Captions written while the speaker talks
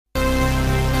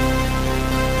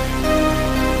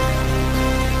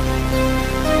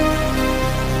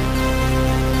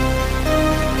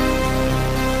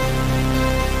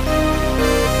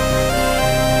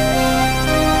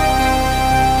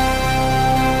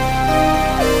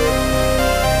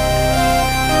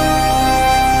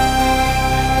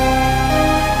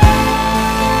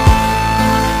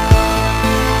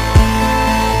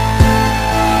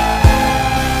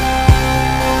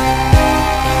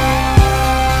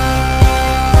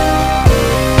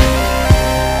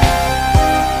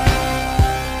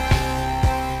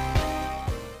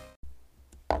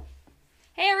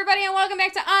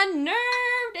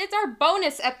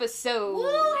episode. Woo!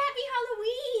 Happy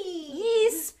Halloween!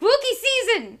 Yee, spooky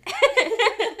season!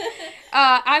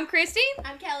 I'm Christy.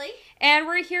 I'm Kelly. And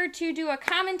we're here to do a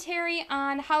commentary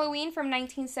on Halloween from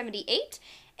 1978.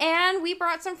 And we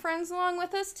brought some friends along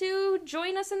with us to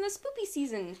join us in the spooky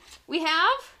season. We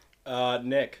have...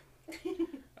 Nick.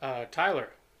 Tyler.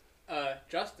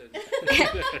 Justin.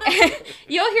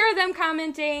 You'll hear them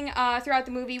commenting throughout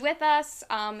the movie with us.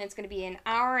 It's going to be an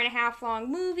hour-and-a-half long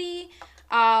movie.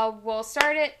 We'll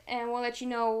start it, and we'll let you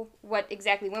know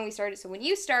exactly when we start it. So when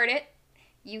you start it,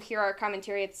 you hear our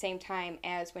commentary at the same time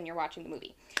as when you're watching the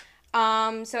movie.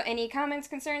 So any comments,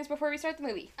 concerns before we start the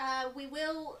movie? We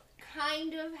will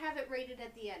kind of have it rated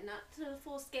at the end. Not to the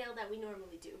full scale that we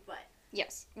normally do, but...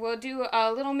 Yes. We'll do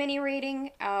a little mini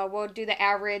rating. We'll do the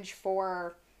average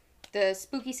for the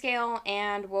spooky scale,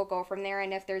 and we'll go from there.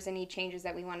 And if there's any changes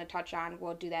that we want to touch on,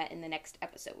 we'll do that in the next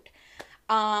episode.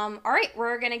 All right,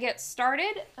 we're going to get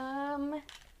started. And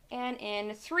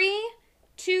in 3,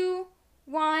 2,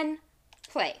 1,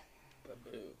 play.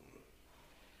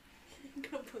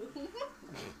 Kaboom.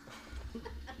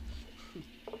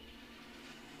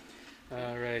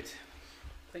 All right.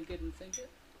 Think it and think it.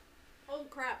 Oh,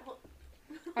 crap.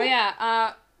 Oh,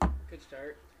 yeah. Good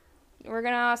start. We're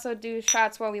going to also do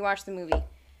shots while we watch the movie.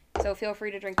 So feel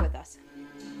free to drink with us.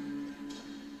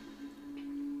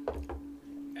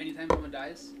 Anytime someone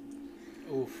dies?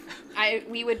 Oof.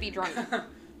 We would be drunk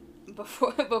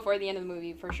before the end of the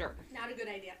movie, for sure. Not a good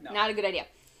idea. No. Not a good idea.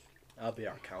 I'll be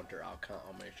our counter. I'll count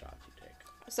how many shots you take.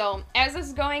 So, as this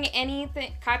is going,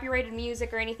 anything copyrighted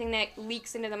music or anything that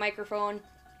leaks into the microphone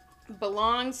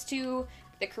belongs to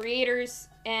the creators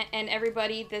and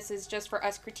everybody. This is just for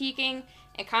us critiquing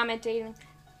and commenting.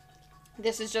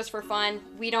 This is just for fun.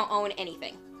 We don't own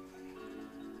anything.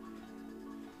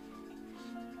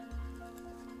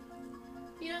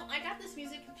 You know, I got this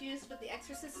music confused with the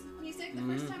Exorcist music the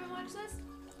first time I watched this.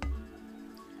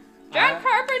 John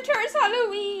Carpenter's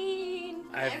Halloween!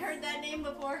 I've heard that name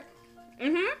before.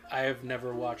 Mm-hmm. I have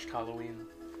never watched Halloween.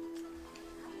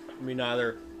 Me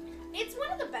neither. It's one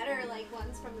of the better,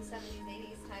 ones from the 70s,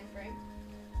 80s time frame.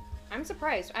 I'm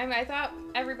surprised. I thought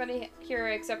everybody here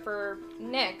except for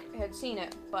Nick had seen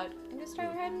it, but I guess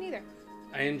Tyler hadn't either.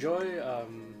 I enjoy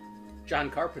John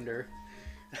Carpenter.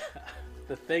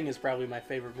 The Thing is probably my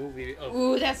favorite movie of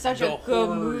Ooh, that's such the a good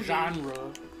horror movie.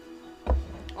 genre.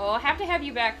 Well, I'll have to have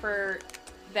you back for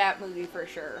that movie for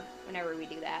sure, whenever we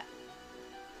do that.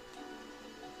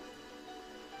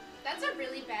 That's a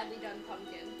really badly done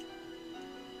pumpkin.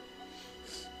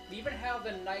 We even have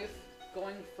the knife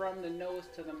going from the nose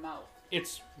to the mouth.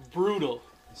 It's brutal.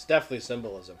 It's definitely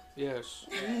symbolism. Yes.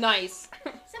 Nice.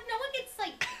 Except no one gets,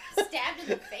 stabbed in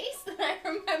the face that I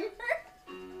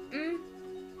remember.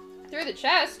 Through the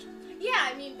chest. Yeah,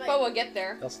 I mean, but... But we'll get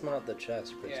there. That's not the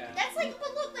chest, Christy. Yeah. That's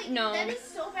but look, No. that is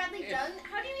so badly done.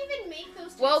 How do you even make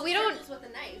those two Well, we don't- surfaces with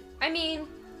a knife? I mean,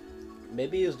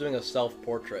 Maybe he was doing a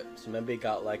self-portrait, so maybe he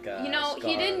got a he scar on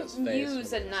didn't his face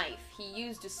use a when he was- knife. He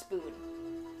used a spoon.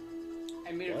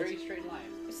 I made a What? very straight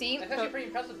line. See? That's actually pretty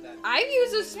impressive then. I've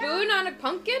used a spoon on a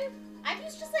pumpkin. I've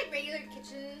used just, regular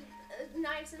kitchen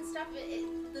knives and stuff.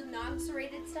 The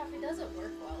non-serrated stuff, it doesn't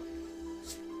work well.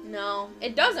 No,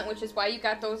 it doesn't, which is why you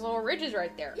got those little ridges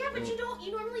right there. Yeah, but you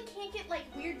normally can't get,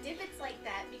 weird divots like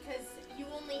that because you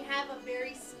only have a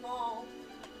very small,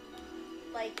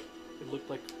 It looked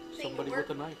like They somebody work-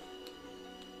 with a knife.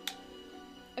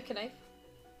 A knife.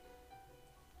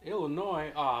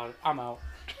 Illinois. I'm out.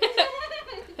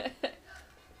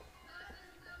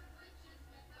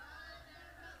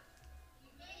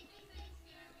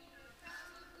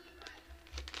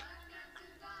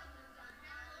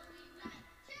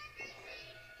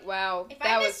 Wow, If I that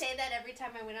had to was... say that every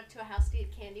time I went up to a house to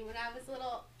get candy when I was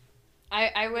little,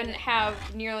 I wouldn't have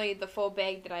nearly the full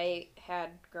bag that I had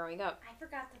growing up. I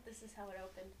forgot that this is how it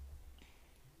opened.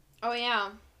 Oh, yeah.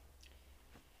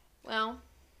 Well,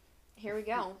 here we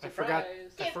go. I forgot.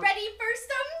 Surprise. I Get for- ready for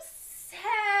some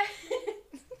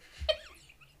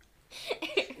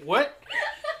sex. What?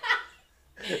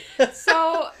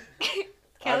 So,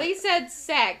 Kelly said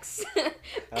sex.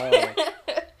 Oh.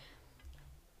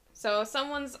 So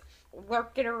someone's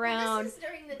working around, This is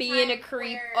during the being a time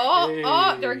creep. where-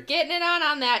 Oh, they're Hey. getting it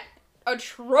on that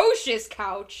atrocious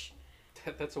couch.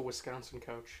 That's a Wisconsin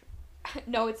couch.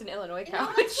 No, it's an Illinois You know, couch.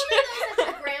 like one of those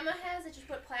that your grandma has that you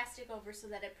put plastic over so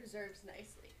that it preserves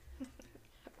nicely.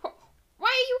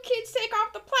 Why you kids take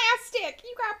off the plastic?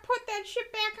 You gotta put that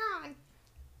shit back on.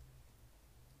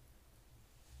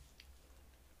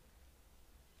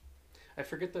 I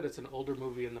forget that it's an older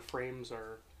movie and the frames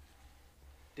are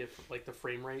different, like the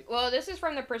frame rate. Well, this is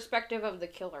from the perspective of the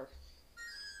killer.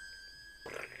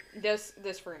 This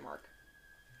framework.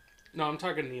 No, I'm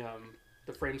talking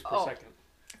the frames per Oh. second.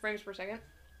 Frames per second?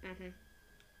 Mm-hmm.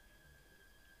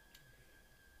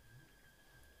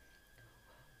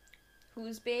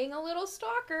 Who's being a little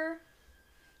stalker?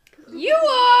 You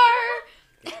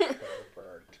are!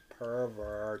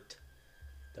 Pervert.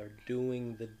 They're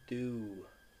doing the do.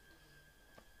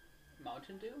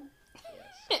 Mountain Dew?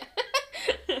 Yes.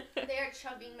 They are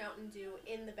chugging Mountain Dew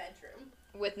in the bedroom.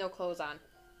 With no clothes on.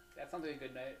 That sounds like a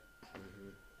good night.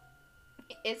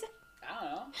 Is it? I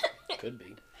don't know. Could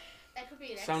be. That could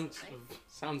be an Sounds excellent night.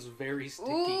 sounds very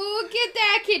sticky. Ooh, get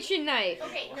that kitchen knife!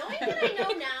 Okay, knowing what I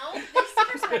know now, this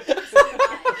perspective is too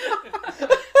high.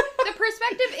 The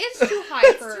perspective is too high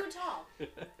It's for... too tall.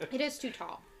 It is too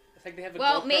tall. It's like they have a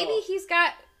Well, GoPro. maybe he's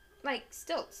got, like,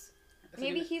 stilts. It's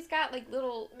like Maybe he's got, like,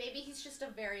 little... Maybe he's just a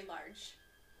very large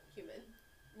human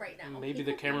right now. Maybe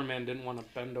the cameraman didn't want to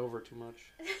bend over too much.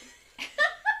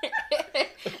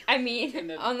 I mean, In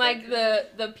the unlike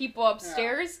the people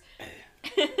upstairs.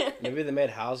 Maybe they made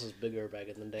houses bigger back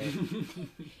in the day.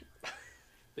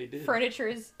 They did. Furniture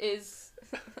is...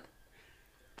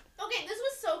 Okay, this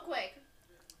was so quick.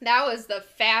 That was the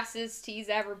fastest he's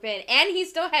ever been. And he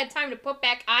still had time to put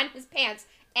back on his pants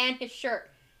and his shirt.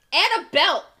 And a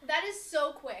belt! That is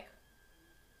so quick.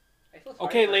 I feel sorry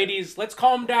Okay, for him. ladies, let's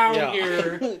calm down Yeah.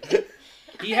 here.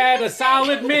 He had a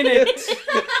solid minute.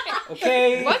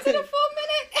 Okay. Was it a full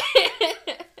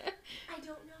minute? I don't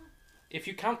know. If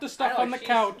you count the I stuff don't know, on the she's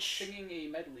couch. Singing a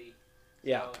medley.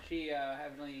 Yeah, So she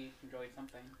heavily enjoyed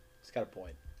something. it's got a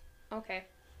point. Okay.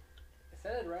 It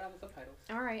said it right on the subtitles.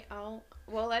 Alright,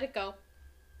 we'll let it go.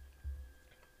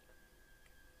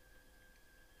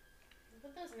 Look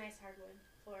at those nice hardwood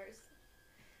floors.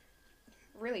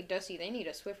 Really dusty. They need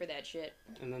a Swiffer that shit.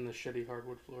 And then the shitty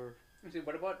hardwood floor. Let me see,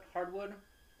 what about hardwood?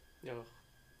 Yeah.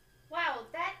 Wow,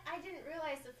 that I didn't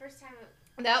realize the first time.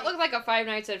 That looked like a Five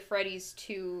Nights at Freddy's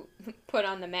to put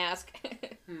on the mask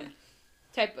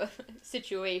type of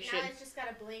situation. Now it's just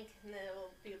gotta blink and then it'll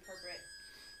be appropriate.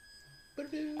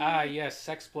 Ah, yes,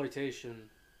 sexploitation.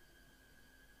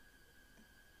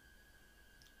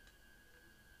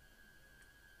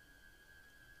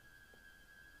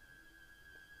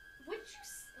 Would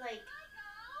you like?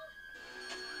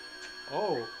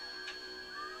 Oh.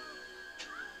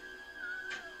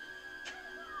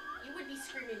 You would be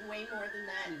screaming way more than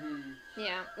that. Mm-hmm.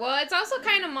 Yeah. Well, it's also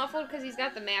kind of muffled because he's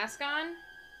got the mask on.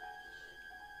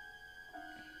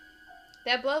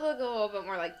 That blood looked a little bit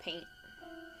more like paint.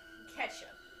 Ketchup.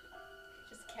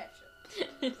 Just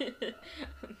ketchup.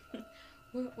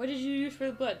 What did you use for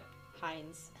the blood?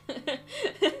 Heinz.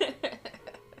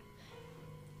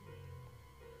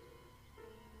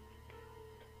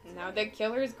 Now the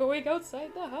killer's going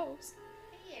outside the house.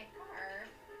 Hey, a car.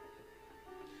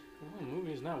 Well, the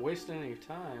movie's not wasting any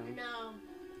time. No.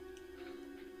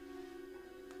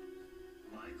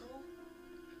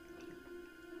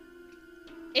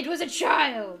 It was a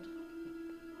child!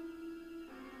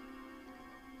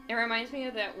 It reminds me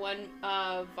of that one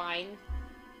Vine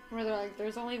where they're like,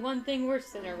 there's only one thing worse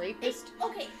than a rapist.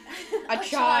 Okay. A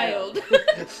child.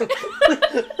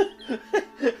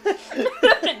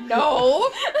 No.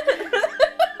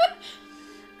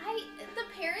 The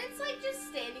parents like just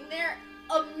standing there.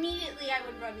 Immediately, I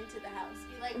would run into the house.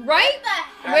 Be like, Right? What the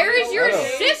heck? Where is your I know.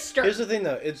 sister? Here's the thing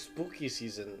though, it's spooky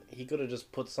season. He could have just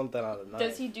put something on a knife.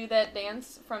 Does he do that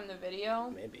dance from the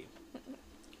video? Maybe.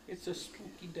 It's a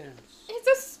spooky dance. It's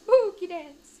a spooky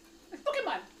dance.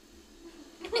 Pokemon!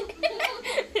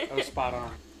 That was spot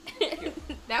on.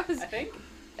 that was I think.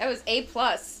 A+.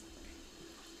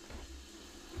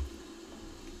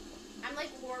 I'm like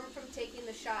warm from taking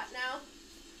the shot now.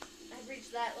 I've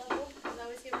reached that level because I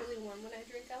always get really warm when I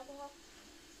drink alcohol.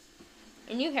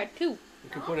 And you had 2. You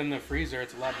can put it in the freezer.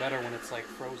 It's a lot better when it's like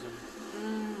frozen.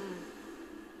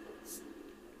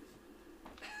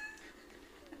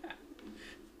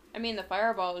 I mean, the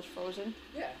fireball is frozen.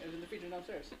 Yeah, it was in the freezer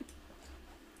downstairs.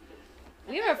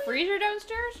 We have a freezer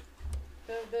downstairs?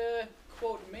 The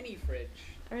quote mini fridge.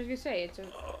 I was gonna say, it's a...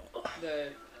 The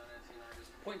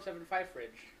 0.75 fridge.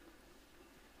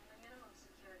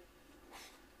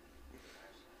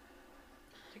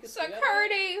 Take a cigarette?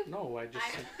 Security! No, I just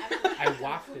said, I I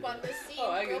wafted poop on it. this seat.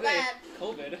 Oh, I Real can say bad.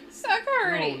 COVID.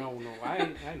 Security! No. I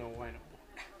know.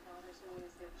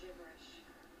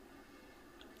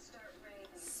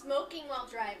 Smoking while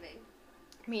driving.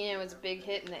 I mean, it was a big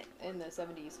hit in the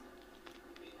 70s.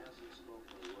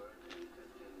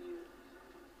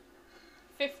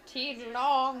 15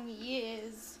 long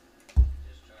years.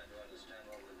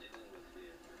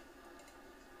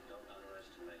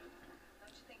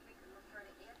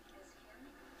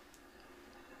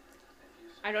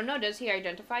 I I don't know. Does he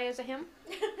identify as a him?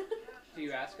 Do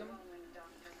you ask him?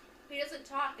 He doesn't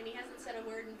talk, and he hasn't said a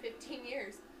word in 15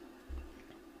 years.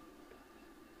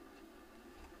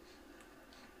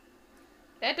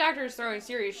 That doctor is throwing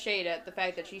serious shade at the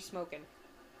fact that she's smoking.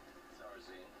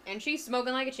 And she's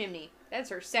smoking like a chimney. That's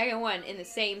her second one in the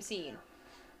same scene.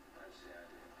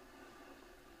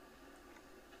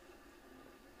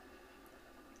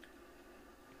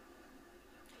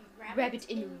 Rabbit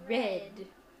in red.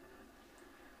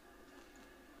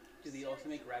 Do they also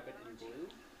make rabbit in blue?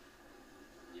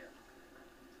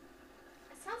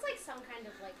 It sounds like some kind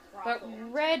of like But brothel.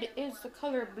 red is the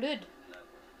color of blood.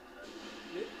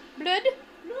 Blood?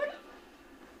 Blood?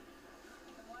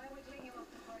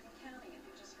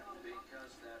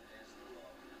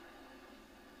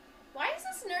 Why is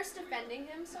this nurse defending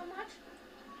him so much?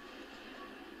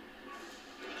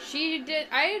 She did.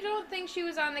 I don't think she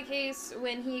was on the case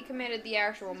when he committed the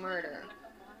actual murder.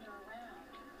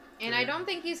 And I don't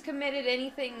think he's committed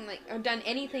anything, like, or done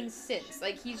anything since.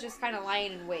 Like, he's just kind of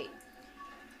lying in wait.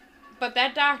 But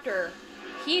that doctor,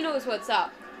 he knows what's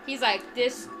up. He's like,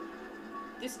 this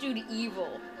dude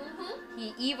evil. Mm-hmm.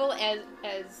 He evil as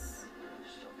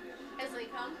As they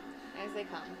come. they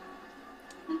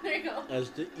come. There you go. As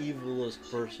the evilest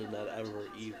person that ever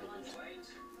eviled.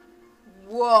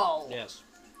 Whoa. Yes.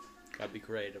 Gotta be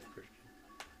creative, Christian.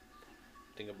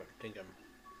 Think about it. Think of it.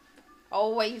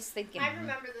 Always thinking. I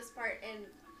remember this part, and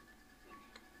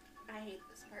I hate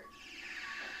this part.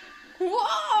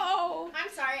 Whoa. I'm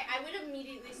sorry, I would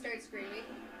immediately start screaming.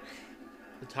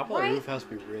 The top of Right? the roof has to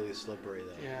be really slippery,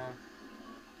 though. Yeah.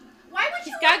 Why would He's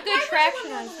you? got good why traction Would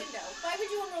you on unroll the it. window? Why would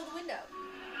you unroll the window?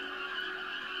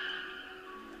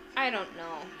 I don't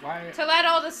know. Why? To let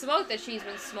all the smoke that she's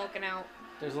been smoking out.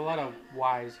 There's a lot of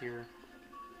whys here.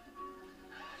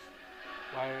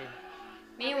 Why?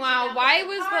 Meanwhile, why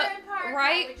was Why the Why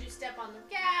right? would you step on the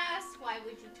gas? Why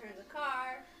would you turn the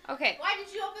car? Okay, Why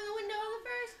did you open the window in the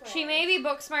first place? she may be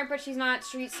book smart, but she's not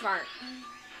street smart.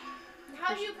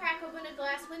 How do you crack open a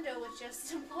glass window with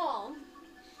just a palm?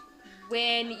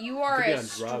 When you are Could be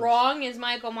as on drugs. strong as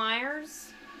Michael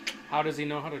Myers, How does he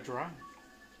know how to drive?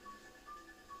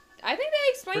 I think they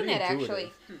explained Pretty that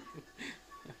intuitive.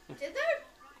 Did there?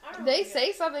 I don't They know.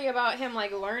 say something about him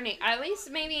like learning. At least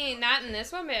maybe not in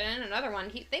this one, but in another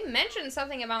one. They mentioned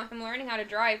something about him learning how to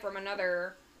drive from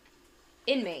another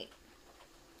inmate.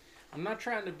 I'm not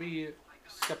trying to be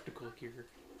skeptical here.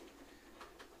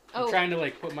 I'm Oh, trying to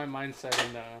like put my mindset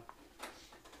in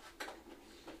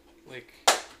like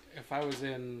if I was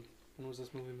in when was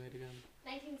this movie made again?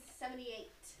 1978.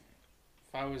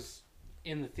 If I was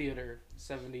in the theater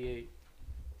 78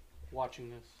 watching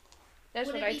this. that's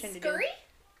Would what it I be tend to scurry? do.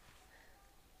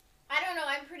 I don't know.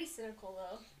 I'm pretty cynical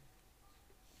though.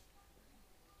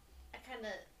 I kind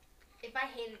of, if I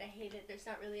hate it, I hate it. There's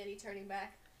not really any turning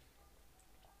back.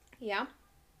 Yeah.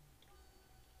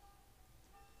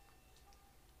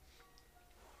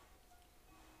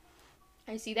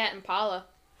 I see that in Paula.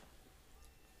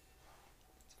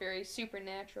 It's very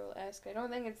supernatural-esque. I don't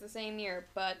think it's the same year,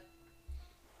 but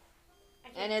I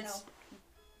can't and it's tell.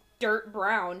 dirt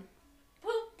brown.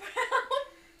 Poop brown.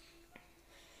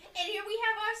 And here we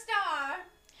have our star.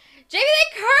 Jamie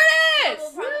Lee We'll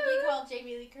Curtis. probably Woo! call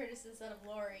Jamie Lee Curtis instead of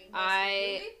Lori. most of the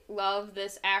I movie. love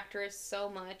this actress so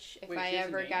much. If Wait, I she isn't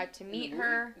ever Jamie got to in the meet movie?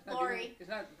 her, It's not Lori. Jamie, it's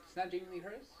not Jamie Lee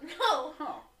Curtis? No.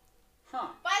 Huh. Huh.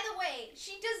 By the way,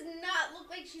 she does not look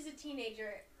like she's a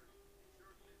teenager.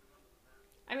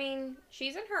 I mean,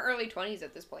 she's in her early 20s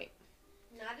at this point.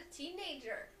 Not a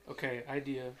teenager. Okay,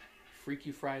 idea.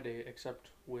 Freaky Friday except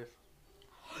with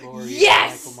Laurie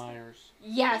Yes! and Michael Myers.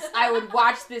 Yes, I would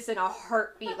watch this in a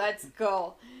heartbeat. Let's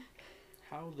go.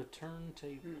 How the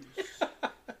turntables.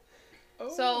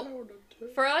 So,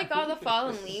 for like all the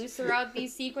fallen leaves throughout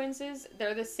these sequences,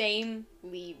 they're the same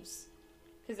leaves.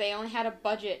 Because they only had a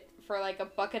budget for like a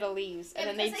bucket of leaves. And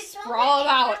then because they'd they filmed sprawl it them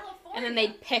in out. California. And then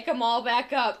they'd pick them all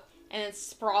back up. And then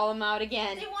sprawl them out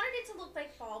again. They wanted it to look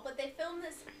like fall, but they filmed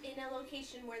this in a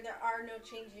location where there are no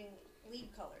changing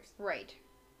leaf colors. Right.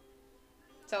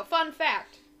 So, fun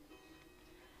fact.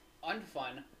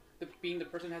 Unfun. Being the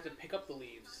person who has to pick up the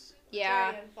leaves.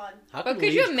 Yeah. Very unfun. How But come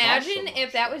could you leaves cost imagine so much,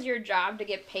 if that though? was your job to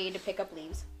get paid to pick up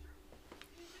leaves?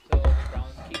 So,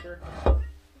 groundskeeper.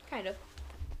 Kind of.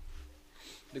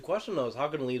 The question though is, how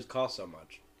can leaves cost so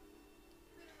much?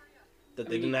 That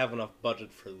they mean, didn't have enough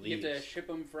budget for You leaves. have to ship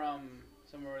them from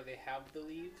somewhere where they have the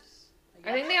leaves.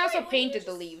 I think they Wait, also wouldn't painted you the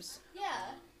just- leaves.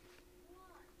 Yeah.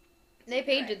 They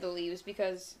painted the leaves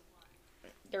because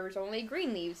there's only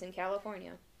green leaves in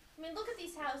California. I mean, look at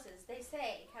these houses. They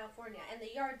say California, and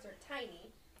the yards are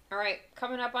tiny. Alright,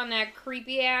 coming up on that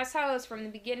creepy ass house from the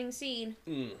beginning scene.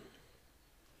 Mm.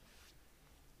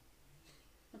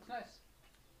 Looks nice.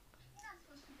 You're not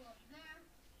supposed to go up there.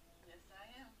 Yes,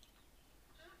 I am.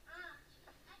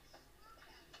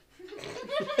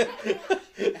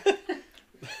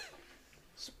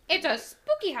 It's a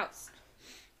spooky house.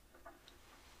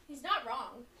 He's not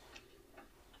wrong.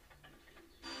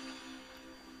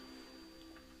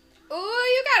 Ooh,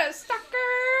 you got a stalker!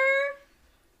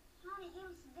 Mommy,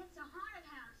 it's a haunted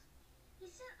house. He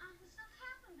said awful stuff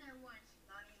happened there once.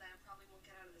 Lonnie Lamb probably won't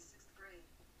get out of the 6th grade.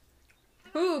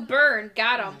 Ooh, burn.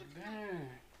 Got him.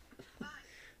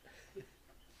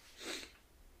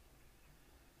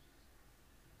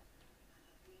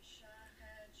 Wish I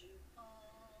had you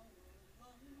all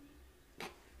along.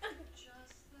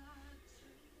 Just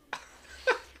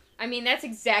that. I mean, that's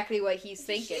exactly what he's Did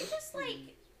thinking. she just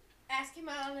like ask him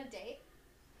out on a date?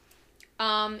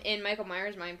 In Michael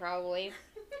Myers' mind, probably.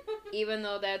 Even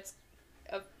though that's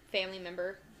a family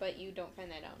member, but you don't find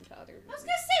that out into other I was movies.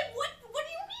 gonna say, what do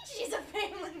you mean she's a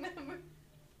family member?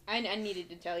 I needed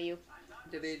to tell you.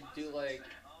 Did they do like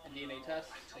a DNA test,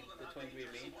 like the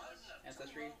 23andMe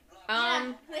ancestry?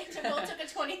 Yeah, they both took a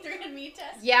 23andMe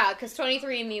test. Yeah, because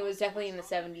 23andMe was definitely in the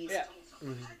 70s. Yeah.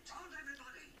 Mm-hmm.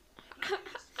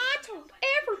 I told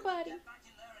everybody. Get back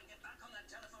in there and get back on that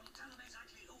telephone. Tell them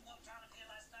exactly who walked out of here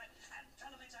last night and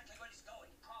tell them exactly where he's going.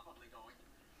 Probably going.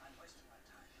 I'm wasting my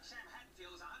time. Sam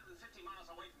Hadfield is 150 miles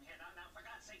away from here now. Now, for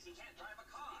God's sakes, he can't drive a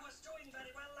car. He was doing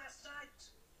very well last night.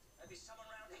 Maybe someone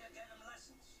around here gave him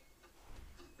lessons.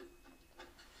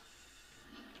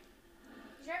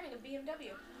 He's driving a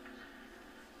BMW.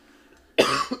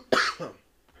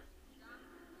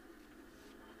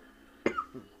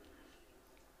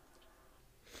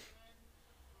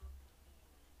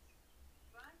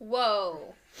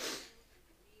 Whoa.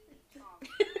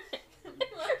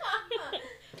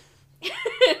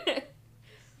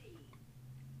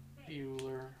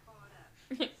 Bueller.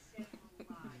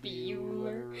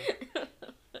 Bueller.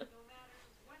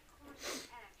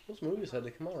 Those movies had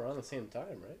to come out around the same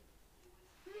time, right?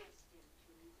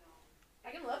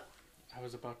 I can look. I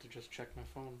was about to just check my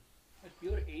phone. Was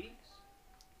Bueller 80s?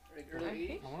 Like early I 80s?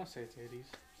 think- I want to say it's 80s.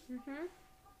 Mhm.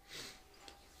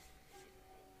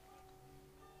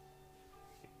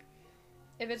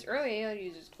 If it's early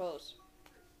 80s, it's close.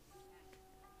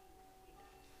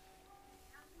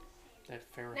 That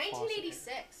Farrah Fawcett.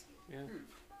 1986. Yeah.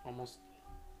 Almost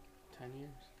 10 years.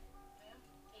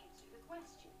 Answer the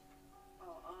question.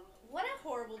 What a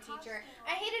horrible teacher.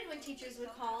 I hated when teachers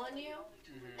would call on you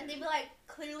and they'd be like,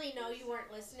 clearly know you weren't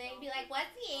listening. Be like, what's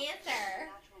the answer?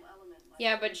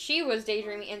 Yeah, but she was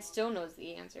daydreaming and still knows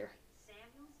the answer.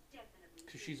 Samuel's definitely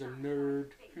Because she's a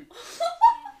nerd.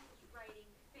 writing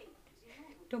fate is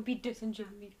immovable. Don't be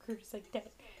disingenuous, Chris, like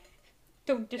that.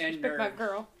 Don't disrespect And my nerds.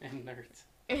 girl. And nerds.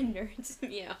 And nerds,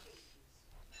 yeah.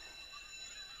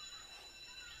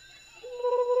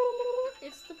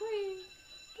 It's the brain.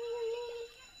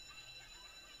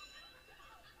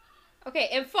 Okay,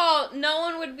 in fall, no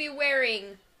one would be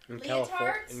wearing. In,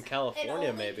 Leotards? in California,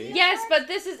 only maybe. leotards? Yes, but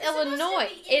this is It's supposed to Illinois.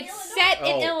 be in It's Illinois. set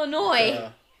in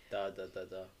Illinois. Duh.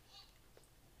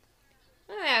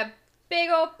 Look at that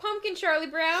big old pumpkin, Charlie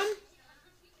Brown. Leave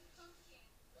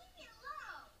me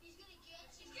alone. He's gonna get.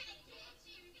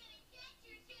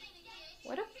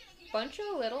 What a bunch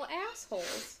of little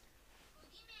assholes.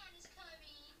 Boogeyman is coming.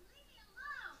 Leave me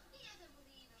alone. He doesn't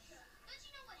believe us. Don't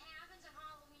you know what happens on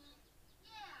Halloween?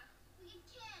 Yeah, we get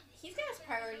candy. He's got his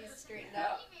priorities straightened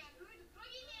out.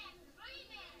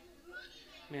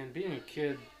 Man, being a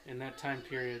kid in that time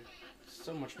period is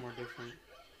so much more different.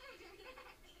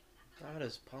 That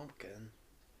is pumpkin.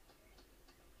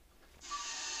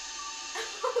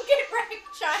 Get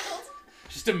wrecked, child.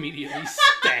 Just immediately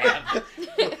stabbed.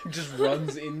 Just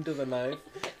runs into the knife.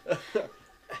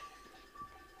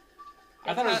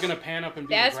 I thought it was going to pan up and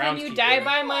be That's the when you groundskeeper. die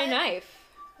by my knife.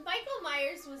 Michael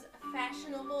Myers was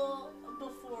fashionable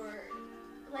before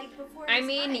I his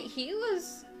mean, time. he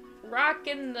was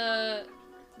rocking the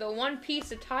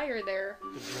one-piece attire there.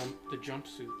 The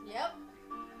jumpsuit. Yep.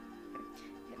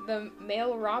 The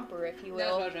male romper, if you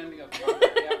That's will. what I was trying to think of.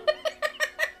 Yeah.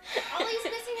 All he's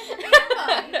missing is a beer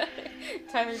bug.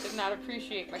 Tyler did not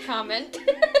appreciate my comment.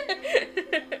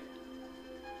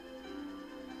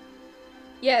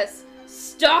 Yes,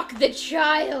 stalk the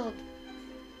child.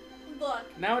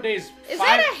 Look, Nowadays, Is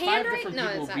five that a hand different right? people No,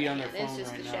 will it's not be a on their hand. It's phone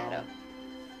just right a now, shadow.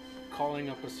 calling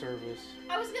up a service.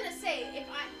 I was gonna say, if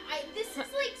I this is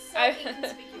like so I-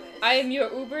 inconspicuous. I am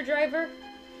your Uber driver.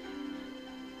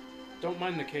 Don't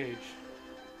mind the cage.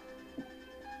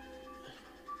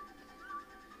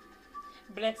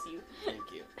 Bless you. Thank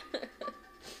you.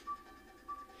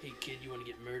 Hey kid, you want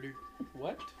to get murdered?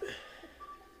 What?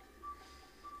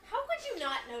 How could you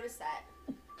not notice that?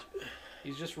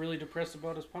 He's just really depressed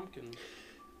about his pumpkin.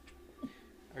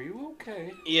 Are you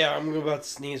okay? Yeah, I'm about to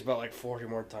sneeze about like 40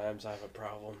 more times. I have a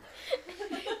problem.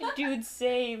 Dude,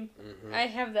 same. Mm-hmm. I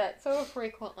have that so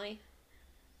frequently.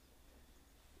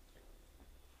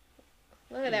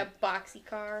 Look at that boxy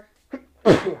car.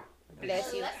 Bless you.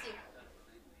 Bless you. Believe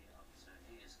me, officer,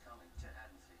 he is coming to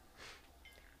Haddonfield.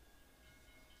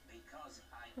 Because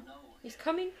I know He's him.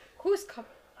 coming? Who's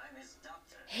coming? I'm his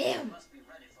doctor. Him. You must be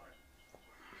ready for him.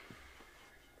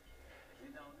 If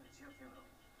you don't, it's your funeral.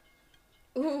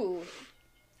 Ooh.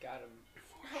 Got him.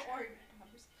 Or your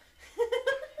daughters.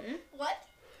 Hmm? What?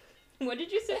 What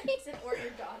did you say? He said, or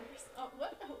your daughters. Oh,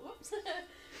 what? Oh, whoops.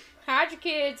 Hide your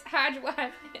kids. Hide your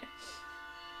wife.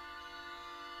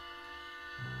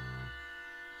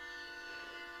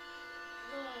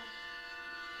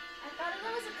 I thought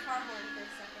that was a car horn for a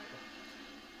second.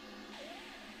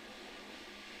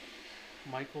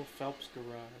 Michael Phelps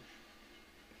Garage.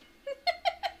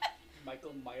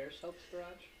 Michael Myers helps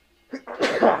garage.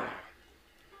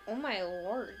 Oh my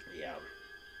lord. Yeah.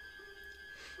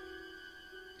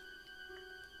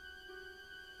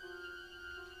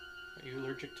 Are you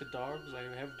allergic to dogs? I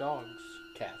have dogs.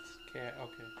 Cats. Cat.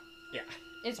 Okay.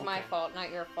 It's my Okay. fault, not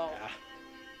your fault. Yeah.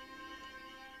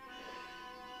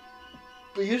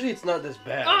 But usually it's not this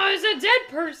bad. Oh, it's a dead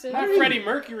person. Not Freddie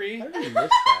Mercury. How did you miss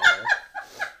that?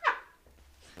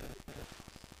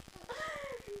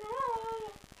 No.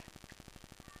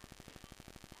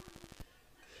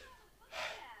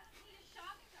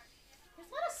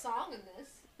 There's not a song in this.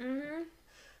 Mm-hmm.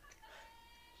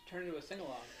 Turn into a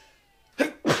sing-along.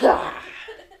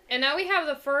 And now we have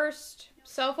the first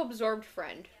self-absorbed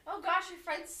friend Oh gosh, your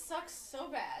friend sucks so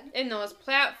bad. in those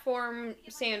platform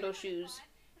sandal shoes.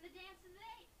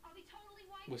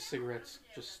 With cigarettes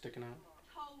just sticking out.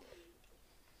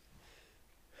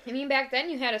 I mean, back then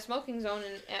you had a smoking zone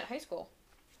at high school.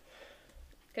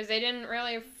 Because they didn't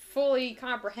really fully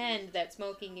comprehend that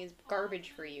smoking is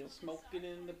garbage for you. Smoking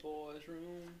in the boys'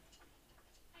 room.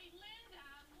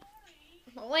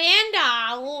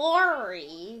 Linda,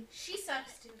 Lori. She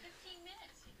sucks too.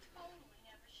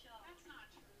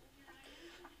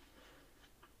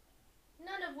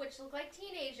 None of which look like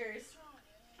teenagers.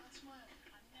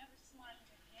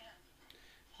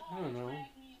 I don't know. Exploring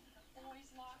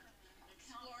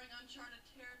uncharted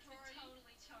territory.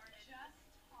 Totally charted.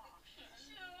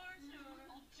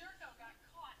 Jerko got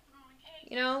caught throwing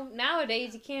eggs. You know,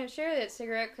 nowadays you can't share that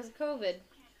cigarette because of COVID.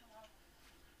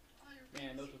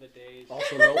 Man, those were the days.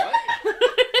 Also, no.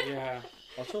 Yeah.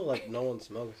 Also, like no one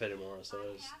smokes anymore, so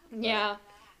it's Yeah.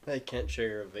 they can't share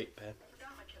your vape pen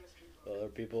with other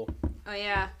people. Oh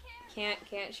yeah. Can't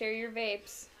share your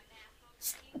vapes.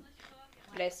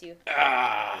 Bless you.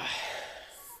 Ah.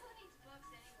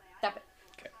 Stop it.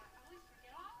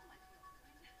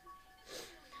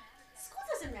 School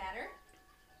doesn't matter.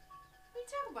 What are you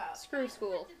talking about? Screw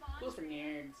school. Those for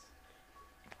nerds.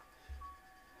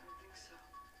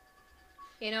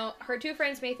 You know, her two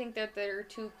friends may think that they're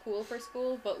too cool for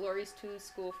school, but Lori's too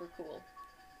school for cool.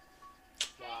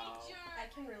 Wow. I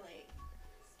can relate.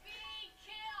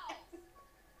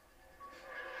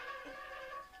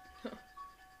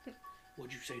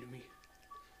 What'd you say to me?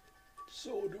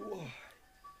 So do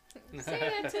I. Say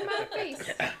that to my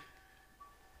face.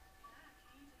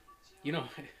 You know,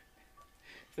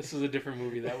 if this was a different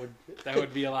movie, that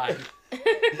would be a lie.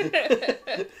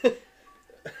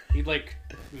 He'd like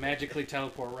magically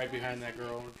teleport right behind that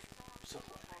girl. So,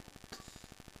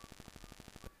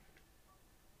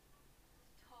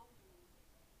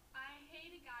 I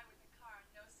hate a guy with a car and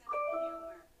no sense of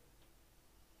humor.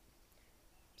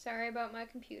 Sorry about my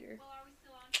computer. Well, are we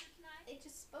still on for tonight? It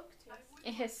just spoke to us.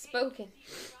 It has spoken.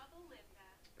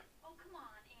 Oh, come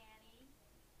on, Annie.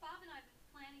 Bob and I have been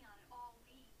planning on it all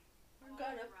week. We're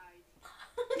gonna. Right.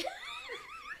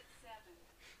 At 7.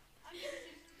 I'm going to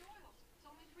Susan Doyle. It's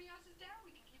only 3 houses down.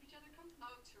 We can keep each other company.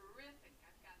 Oh, terrific.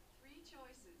 I've got 3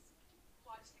 choices.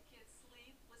 Watch the kids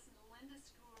sleep, listen to Linda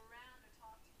screw around, or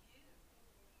talk to you.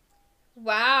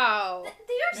 Wow.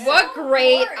 They are so What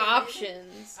great boring.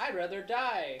 options. I'd rather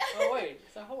die. Oh wait,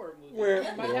 it's a horror movie. Where?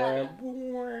 What happened?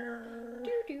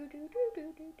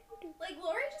 Like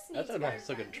Lori just needs That's a better nice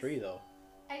looking friends. tree, though.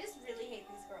 I just really hate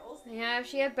these girls. Yeah, if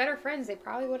she had better friends, they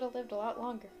probably would have lived a lot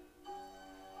longer.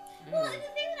 Well, and the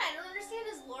thing that I don't understand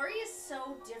is Lori is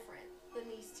so different than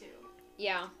these two.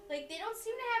 Yeah. Like they don't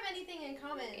seem to have anything in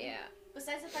common. Yeah.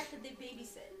 Besides the fact that they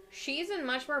babysit. She's in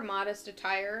much more modest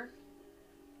attire,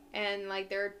 and like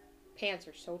their pants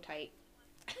are so tight.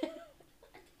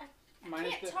 I Minus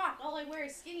can't the talk. All I wear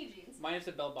is skinny jeans. minus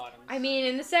the bell bottoms. I mean,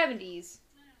 in the 70s,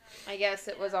 I guess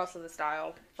it was also the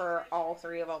style for all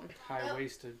three of them. High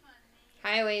waisted.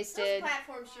 High Those waisted.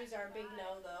 platform shoes are a big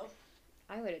no, though.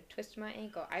 I would have twisted my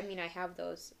ankle. I mean, I have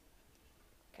those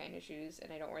kind of shoes,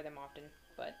 and I don't wear them often,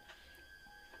 but.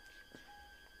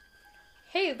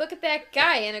 Hey, look at that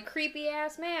guy in a creepy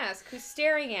ass mask who's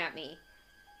staring at me.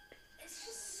 It's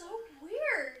just so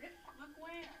weird. Look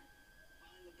where?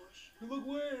 Behind the bush. Look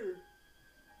where?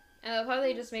 I love how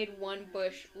they just made one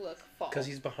bush look fall. Because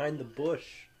he's behind the bush.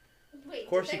 Wait, Of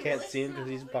course did you they can't really see him snap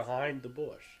because he's away? behind the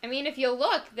bush. I mean, if you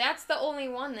look, that's the only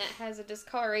one that has a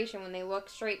discoloration when they look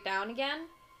straight down again.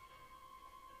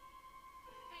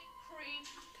 Hey,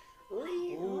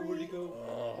 creep. Oh, where'd he go?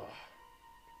 Oh.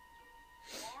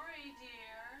 Sorry,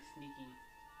 dear. Sneaky.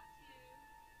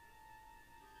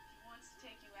 He wants to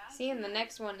take you out. See, and the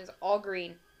next one is all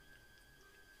green.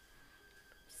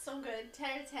 So good. 10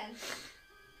 out of 10.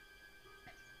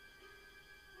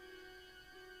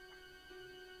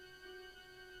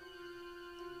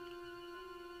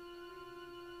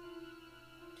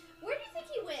 Where do you think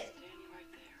he went? Standing right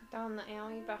there. Down the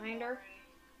alley behind her.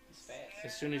 He's fast.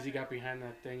 As soon as he got behind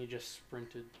that thing, he just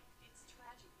sprinted It's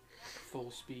tragic. full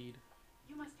speed.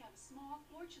 You must have a small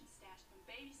fortune stashed from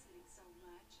babysitting so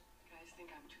much. Guys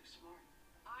think I'm too smart.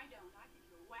 I don't. I think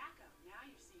you're wacko. Now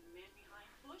you're seeing men behind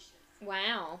bushes.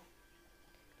 Wow.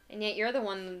 And yet you're the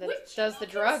one that Would you does be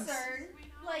the drugs. concerned,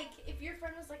 like, if your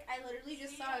friend was like, I literally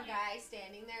just saw a guy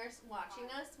standing there watching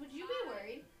us, would you be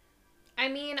worried? I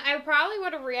mean, I probably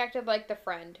would have reacted like the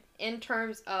friend in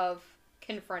terms of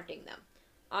confronting them.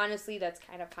 Honestly, that's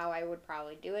kind of how I would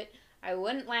probably do it. I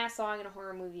wouldn't last long in a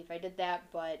horror movie if I did that,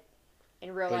 but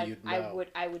in real But life, you'd I know.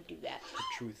 would do that. The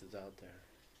truth is out there.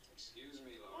 Excuse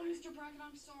me, Oh, Lori. Mr. Brackett,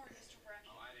 I'm sorry, Mr.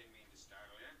 Brackett. Oh, I didn't mean to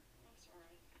startle you. I'm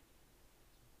sorry.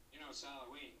 You know, it's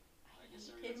Halloween. I guess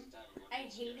hate everyone's him. entitled to what I they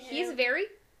hate scare. him. He's very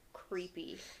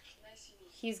creepy. Bless you.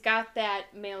 He's got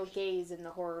that male gaze in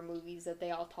the horror movies that they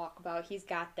all talk about. He's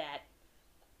got that.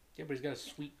 Yeah, but he's got a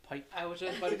sweet pipe. I was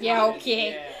just about to Yeah, comment.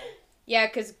 okay. Yeah. Yeah,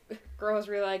 because girls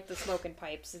really like the smoking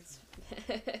pipes. It's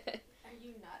Are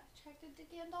you not attracted to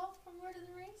Gandalf from Lord of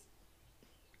the Rings?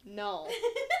 no,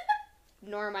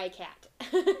 nor my cat.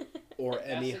 Or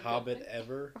any That's a good hobbit thing.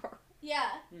 ever. Yeah.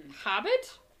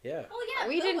 Hobbit? Yeah. Oh, yeah.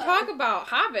 We didn't Bilbo. talk about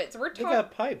hobbits. We're They talking.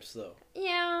 got pipes, though.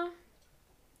 Yeah,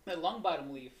 The long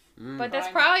bottom leaf. Mm. but that's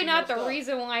Prime probably not the female stuff.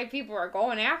 reason why people are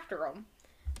going after them.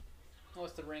 Oh,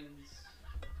 it's the rings.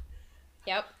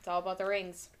 Yep, it's all about the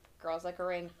rings. Girls like a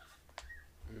ring.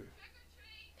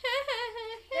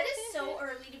 That is so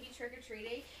early to be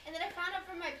trick-or-treating. And then I found out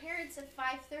from my parents at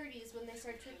 5:30 is when they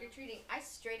start trick-or-treating. I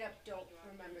straight up don't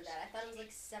remember that. I thought it was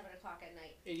like 7 o'clock at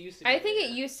night. It used to. Be I think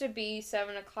it later. used to be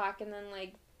 7 o'clock, and then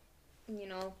like, you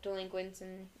know, delinquents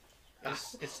and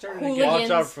It started to Hooligans. get.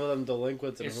 Watch out for them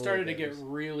delinquents and It started to get hooligans.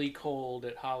 really cold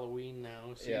at Halloween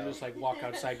now, so Yeah. you just like walk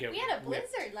outside, get We had a whipped.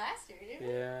 blizzard last year, didn't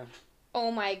we? Yeah.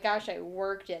 oh my gosh, I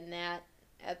worked in that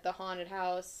at the haunted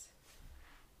house.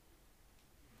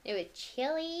 It was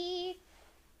chilly.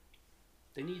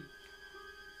 They need.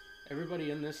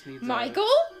 Everybody in this needs Michael?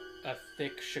 a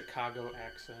thick Chicago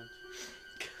accent.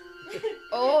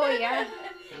 Oh yeah.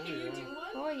 Can you do one?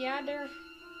 Oh yeah, there.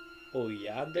 Oh,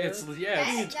 yeah, there? It's What are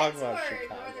yeah. you That's talking about, for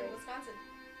Chicago? northern Wisconsin.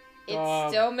 It's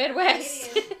still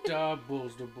Midwest. Canadian.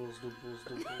 Doubles.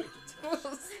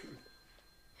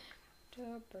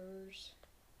 Dubbers.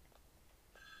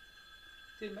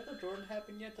 Did Michael Jordan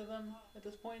happen yet to them at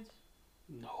this point?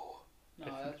 No. No,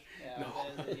 that's yeah. No.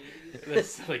 That is the 80s.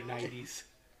 That's like 90s.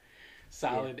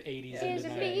 Solid 80s Yeah. Is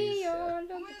into it 90s. me you're Who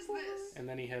looking is for? this? And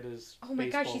then he had his. Oh my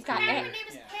gosh, baseball she's got Her career. name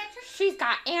is Yeah. Patrick. She's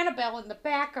got Annabelle in the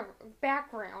background.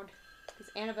 Because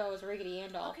Annabelle was Riggedy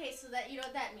Ann-Doll. Okay, so that you know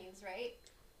what that means, right?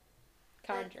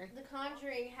 Conjuring. The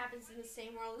Conjuring happens in the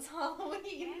same world as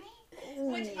Halloween,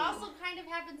 which also kind of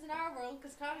happens in our world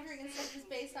because Conjuring and stuff is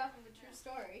based off of a true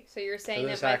story. So you're So saying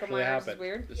this that Michael actually Myers happened. is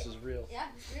weird? This is real. Yeah,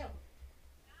 it's real.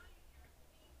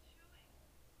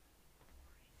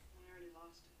 I already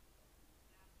lost it.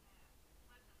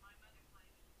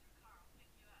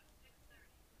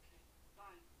 Bye.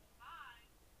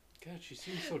 God, she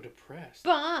seems so depressed.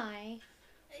 Bye.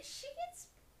 She gets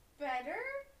better.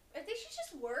 I think she's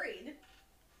just worried.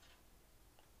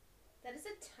 That is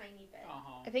a tiny bed.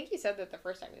 Uh-huh. I think you said that the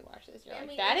first time we watched this. You're I like,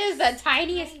 mean, that it's is the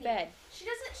tiniest tiny. bed. She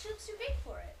doesn't. She looks too big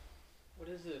for it. What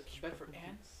is this? Bed for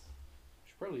ants?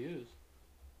 She probably is.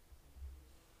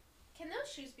 Can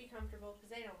those shoes be comfortable? Because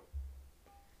they don't.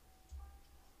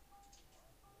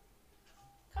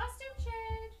 Costume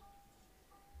change.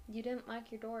 You didn't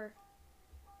lock your door.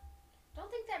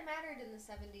 Don't think that mattered in the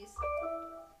 70s.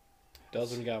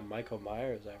 Doesn't got Michael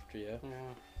Myers after you. Yeah.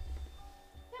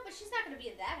 Yeah, but she's not gonna be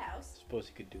in that house. Suppose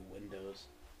he could do windows.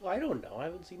 Well, I don't know. I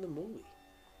haven't seen the movie.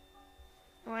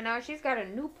 Oh, now she's got a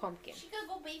new pumpkin. She could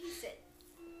go babysit.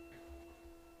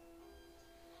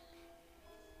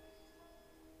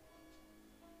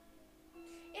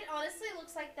 It honestly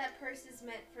looks like that purse is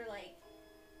meant for like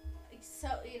so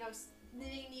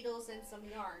knitting needles and some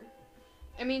yarn.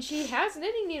 I mean, she has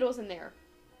knitting needles in there.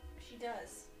 She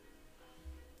does.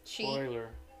 Spoiler.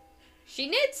 She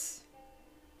knits.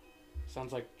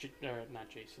 Sounds like not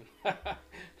Jason.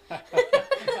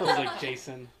 Sounds like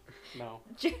Jason. No.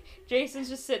 Jason's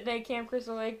just sitting at Camp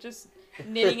Crystal Lake, just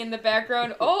knitting in the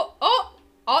background. Oh!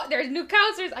 There's new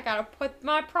counselors. I gotta put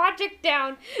my project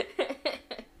down.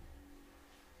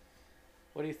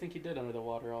 What do you think he did under the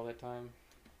water all that time?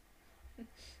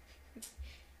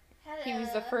 He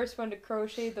was the first one to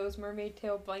crochet those mermaid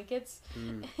tail blankets.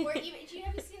 Or even,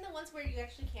 have you seen the ones where you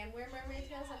actually can wear mermaid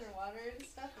tails underwater and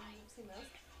stuff? Have you seen those?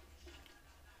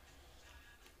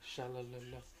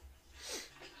 Shalalala.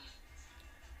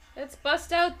 Let's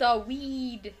bust out the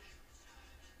weed.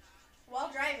 While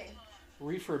driving.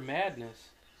 Reefer Madness.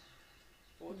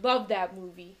 Love that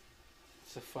movie.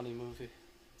 It's a funny movie.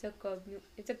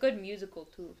 It's a good musical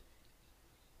too.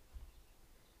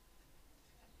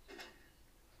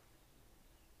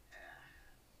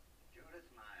 Judith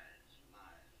Myers.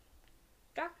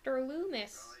 Dr.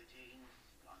 Loomis. Roy Jean,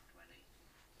 Block 20.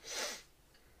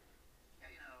 Yeah,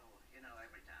 you know,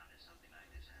 every town has something like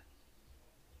this happen.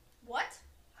 What?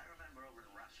 I remember over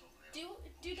in Russellville.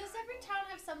 Does every town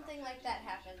have something like that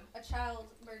happen? A child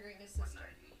murdering his One sister.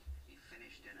 night he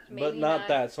finished dinner. But Maybe not not.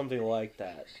 that. Something like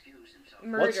that. Excused himself.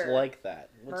 Murder. What's like that?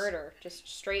 Murder. Just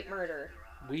straight murder.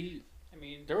 I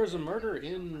mean, There was a murder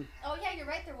in. Oh yeah, you're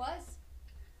right. There was.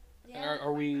 Yeah.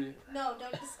 Are we? No,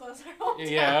 don't disclose our whole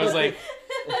Yeah, I was like,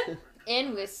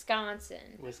 In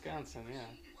Wisconsin. Wisconsin. Yeah.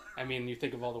 I mean, you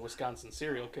think of all the Wisconsin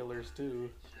serial killers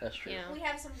too. That's true. Yeah. We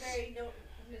have some very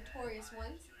notorious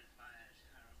ones. Judith Myers,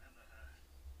 I remember her.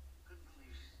 Couldn't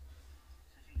believe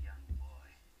such a young boy.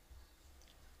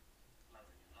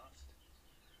 Loving and lost.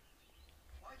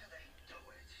 Why do they do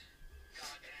it?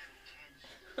 Goddamn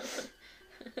kids.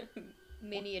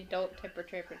 Mini adult temper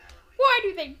tripper. Why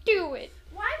do they do it?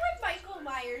 Why would Michael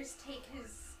Myers take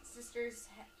his sister's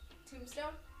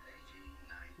tombstone?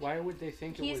 Why would they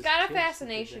think it was? He's got a kids that did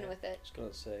fascination that? with it. I was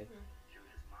gonna say.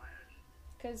 Judith Myers.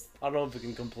 Because, I don't know if we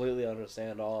can completely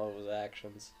understand all of his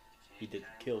actions. He did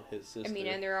kill his sister. I mean,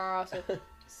 and there are also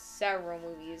several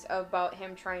movies about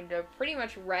him trying to pretty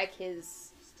much wreck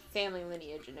his family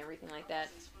lineage and everything like that.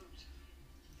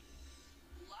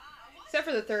 Except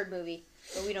for the third movie,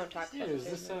 but we don't talk Yeah, about is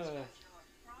the this third movie.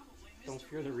 Don't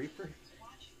Fear the Reaper?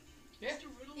 yeah.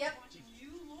 Yep.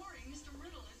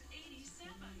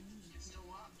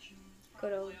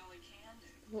 Good old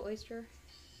Little Oyster.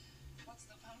 What's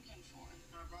the pumpkin for?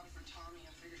 I brought it for Tommy.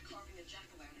 I figured carving a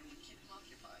jack-o'-lantern would keep him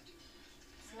occupied.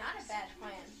 It's not a bad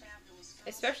plan.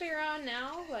 Especially around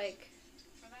now, like,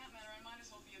 For that matter, I might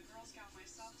as well be a Girl Scout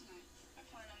myself tonight. I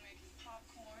plan on making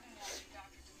popcorn and watching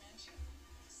Dr. Dementia.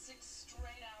 6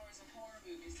 straight hours of horror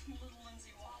movies. Little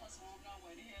Lindsay Wallace won't know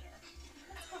when to hit her.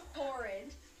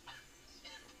 Horrid.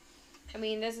 I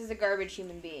mean, this is a garbage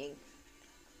human being.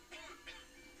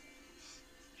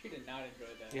 She did not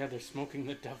enjoy that. Yeah, they're smoking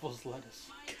the devil's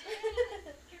lettuce.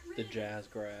 The jazz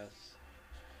grass.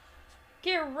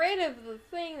 Get rid of the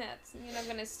thing that's,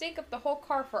 gonna stink up the whole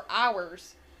car for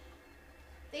hours.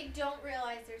 They don't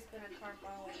realize there's been a car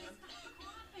following them.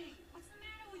 What's the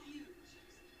matter with you?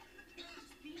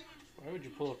 Why would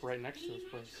you pull up right next to this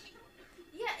place?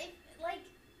 Yeah,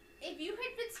 if you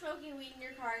had been smoking weed in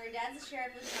your car, your dad's a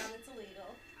sheriff of the town, it's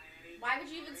illegal. Why would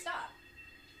you even stop?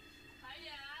 Hi,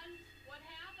 Dad. What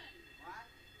happened? What?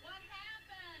 What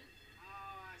happened?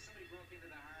 Oh, somebody broke into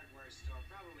the hardware store.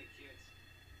 Probably kids.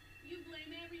 You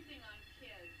blame everything on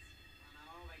kids. And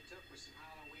all they took was some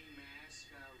Halloween masks,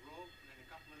 rope, and then a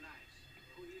couple of knives.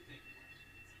 Who do you think it was?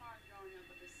 It's hard growing up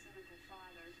with a cynical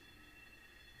father.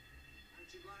 Aren't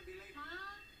you going to be late?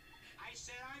 Huh? I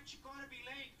said, aren't you going to be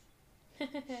late?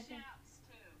 Shouts,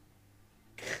 too.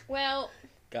 Well,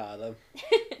 Got him.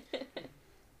 Bye,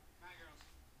 girls.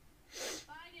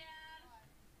 Bye, Dad.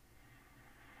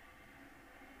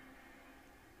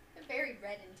 A very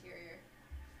red interior.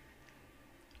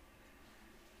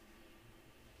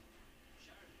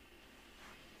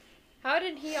 how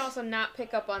did he also not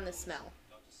pick up on the smell?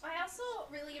 I also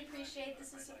really appreciate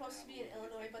this is supposed to be in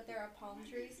Illinois, but there are palm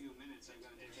trees. few minutes, I'm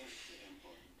going to take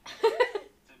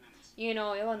 10 minutes.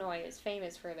 Illinois is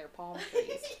famous for their palm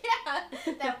trees. Yeah,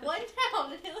 that one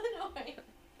town in Illinois.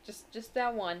 Just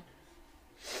that one.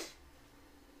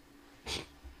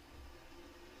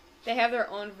 They have their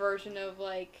own version of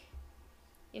like,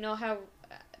 you know how,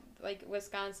 like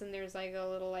Wisconsin, there's like a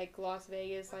little like Las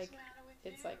Vegas, like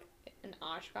it's like an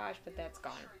Oshkosh, but that's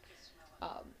gone.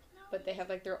 But they have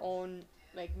like their own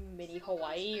like mini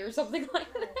Hawaii or something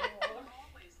like that.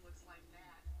 Always looks like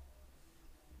that.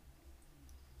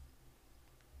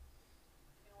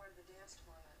 You know where to the dance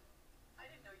tomorrow night? I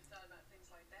didn't know you thought about things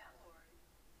like that, Lori.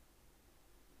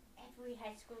 Every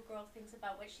high school girl thinks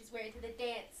about what she's wearing to the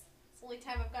dance. It's the only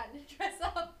time I've gotten to dress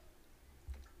up.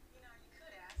 You know, you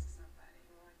could ask somebody.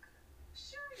 Like,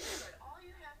 sure you could. All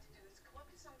you have to do is go up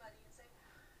to somebody and say,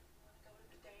 "You want to go to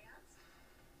the dance?"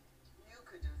 You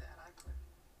could do that. I couldn't.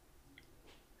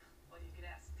 Well, you could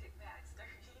ask Dick Baxter.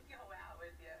 He'd go out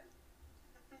with you.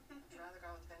 I'd rather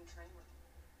go with Ben Tramer.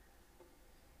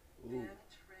 Ooh. Ben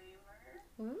Tramer?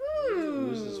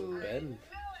 Who's this Ooh. Ben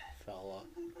fella?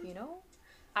 You know,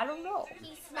 I don't know.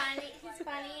 He's funny, he's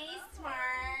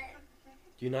smart.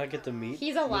 Do you not get to meet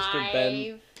He's Mr. Ben?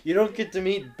 alive. You don't get to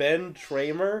meet Ben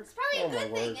Tramer? It's probably Oh a my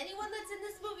good thing. word. Anyone that's in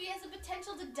this movie has the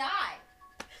potential to die.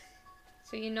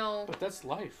 So you know, But that's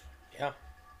life. Yeah.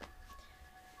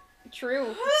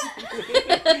 true.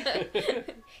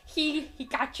 he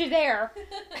got you there.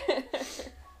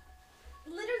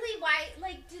 Literally, why,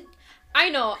 like, did... I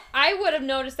know. I would have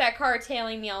noticed that car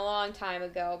tailing me a long time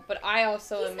ago, but I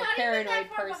also He's am a not even paranoid that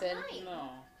far person. behind. No.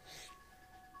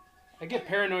 I get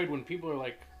paranoid when people are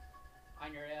like,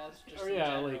 On your ass, just Oh, in yeah,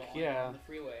 general, like, on- yeah. on the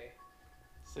freeway.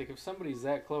 it's like if somebody's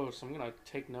that close, I'm gonna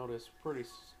take notice pretty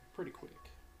quick.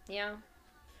 Yeah.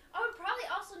 I would probably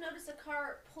also notice a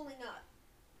car pulling up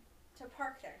to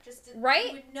park there. Just to, Right?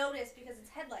 You would notice because its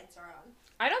headlights are on.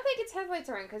 I don't think its headlights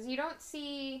are on because you don't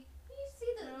see. You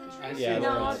see the I trees? see Yeah, them.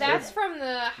 No, they're- that's from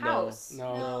the house.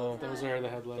 No, No, those no. are the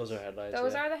headlights. Those are headlights.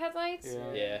 Those yeah. are the headlights?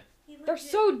 Yeah. Yeah. He They're legit-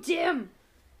 so dim.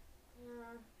 Yeah.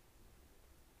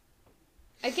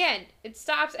 Again, it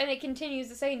stops and it continues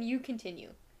to say, and you continue.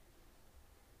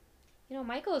 You know,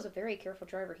 Michael is a very careful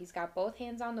driver. He's got both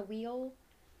hands on the wheel.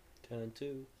 10 and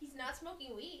 2. He's not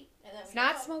smoking weed. And that He's we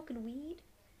not know. smoking weed.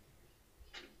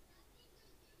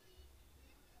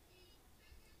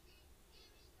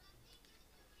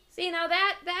 See, now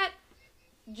that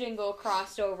jingle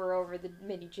crossed over the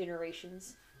many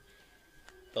generations.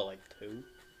 The like 2.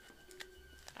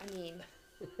 I mean,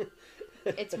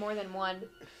 it's more than one.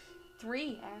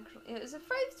 3, actually. Is it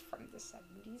from the 70s?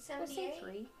 We'll say 78?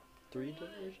 3. 3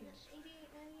 generations? 88,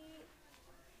 98.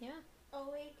 Yeah.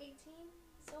 08, 18.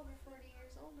 It's over 40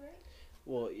 years old, right?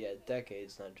 Well, yeah,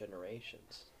 decades, not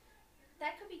generations.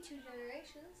 That could be 2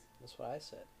 generations. That's what I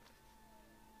said.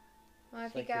 Well, if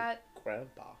It's you like your got,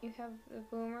 grandpa. you have the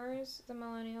boomers, the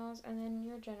millennials, and then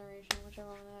your generation, whichever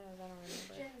one that is, I don't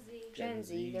remember. Gen Z. Gen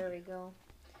Z, Z. there we go.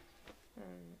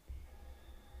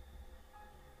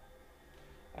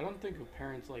 I don't think of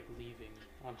parents like leaving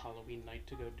on Halloween night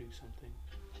to go do something.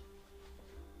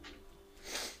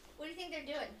 What do you think they're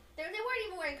doing? They weren't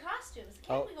even wearing costumes.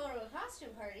 Can't Oh. be going to a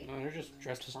costume party. No, they're just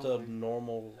dressed Just formally. a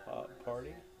normal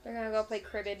party? They're gonna go play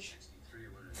cribbage.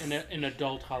 An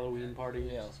adult Halloween party.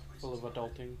 Yeah. Full of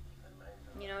adulting.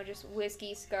 You know, just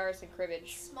whiskey, cigars, and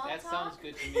cribbage. Small That talk. sounds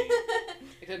good to me.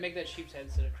 They could make that sheep's head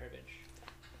instead of cribbage.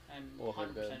 I'm Well,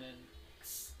 100% in.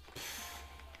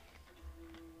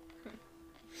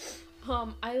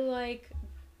 I like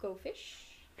Go Fish.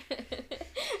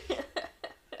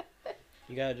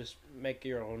 You gotta just make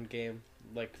your own game,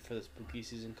 like for the spooky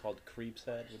season, called Creep's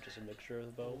Head, which is a mixture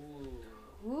of both.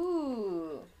 Ooh.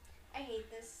 Ooh. I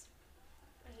hate this.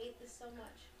 I hate this so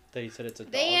much. That he said it's a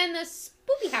dog. They in the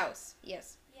spooky house.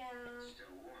 Yes. Yeah.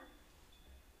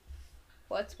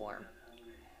 What's warm?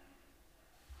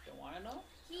 Don't want to know?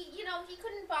 He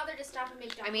couldn't bother to stop and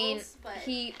make I mean, doubles, but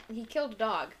he killed a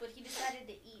dog. he decided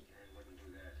to eat.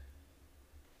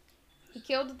 He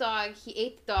killed the dog. He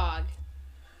ate the dog.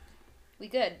 We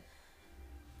good.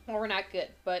 Well, we're not good,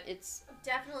 but it's...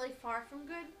 Definitely far from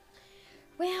good.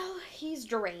 Well, he's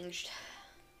deranged.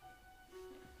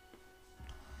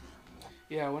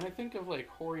 Yeah, when I think of like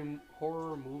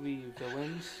horror movie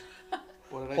villains,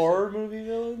 what did I Horror say? movie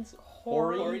villains?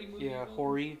 Horror Hoary? movie Yeah, villain?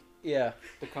 Hori, Yeah.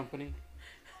 the company.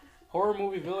 Horror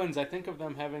movie villains, I think of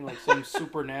them having like some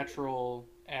supernatural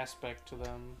aspect to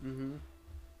them. Mm-hmm.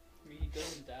 He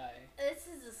doesn't die. This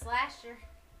is a slasher.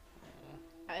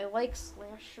 I like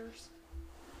slashers.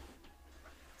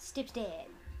 Stip's dead.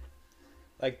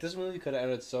 Like, this movie could have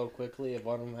ended so quickly if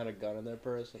one of them had a gun in their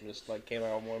purse and just, like, came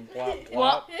out in one plop,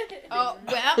 Well,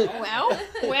 plop.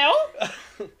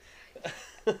 well.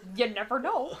 You never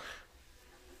know.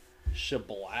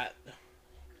 Shablat.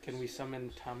 Can we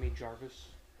summon Tommy Jarvis?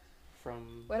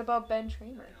 from What about Ben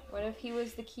Tramer? What if he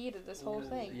was the key to this whole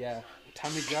thing? Yeah.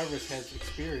 Tommy Jarvis has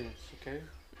experience, okay?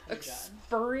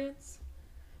 Experience?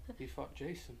 He fought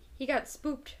Jason. He got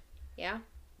spooked. Yeah.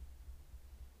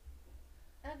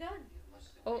 A gun.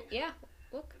 Oh, yeah.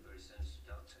 Look. A very sensitive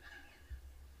doctor.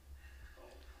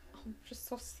 I'm just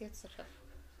so sensitive.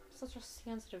 Such a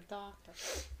sensitive doctor.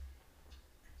 Seems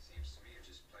to me you're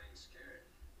just plain scared.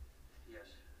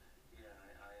 Yes. Yeah,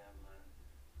 I am.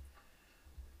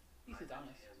 He's I met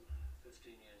honest. him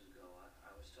 15 years ago.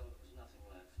 I was told there was nothing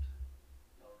left.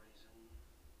 No reason,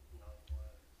 no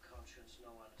conscience, no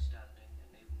understanding,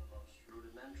 and even the most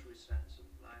rudimentary sense of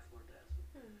life or death.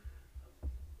 Of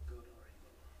good or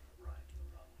evil, right or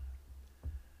wrong.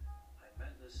 I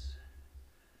met this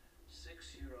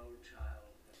 6-year-old child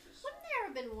with this Wouldn't there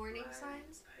have been warning blank,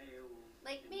 signs? pale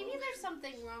Like, maybe there's emotion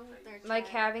something wrong with their child. Like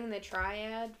having the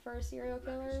triad for serial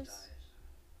killers. blackest eyes.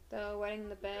 The wetting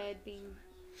the bed, being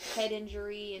head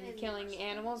injury, and killing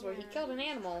animals, where he killed an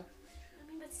animal.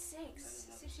 I mean, but 6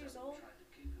 years old. Tried to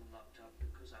keep him locked up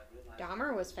because I realized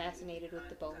Dahmer was fascinated with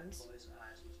the bones that boy's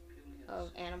eyes was purely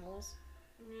of innocent. animals.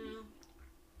 Yeah.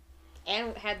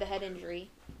 And had the head injury.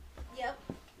 Yep.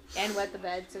 And wet the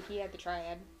bed, so he had the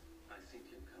triad. I think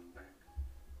he'll come back.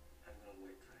 I'm gonna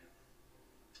wait for him.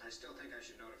 I still think I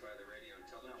should notify the radio and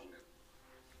television.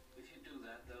 If you do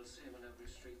that, they'll see him in every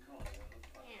street corner. They'll look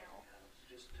for him. Ow.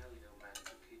 Just tell your men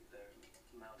to keep their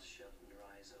mouths shut and their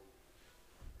eyes open.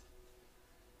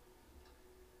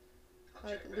 I'll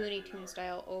Like check back Looney in an Tunes hour.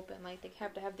 style open. Like they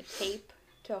have to have the tape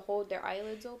to hold their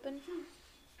eyelids open.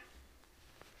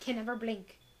 Can never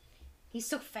blink. He's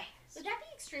so fast. Would that be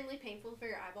extremely painful for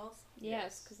your eyeballs?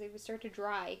 Yes, because they would start to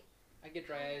dry. I get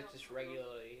dry eyes just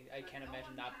regularly. I can't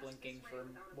imagine not blinking for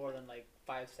more than like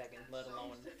 5 seconds, let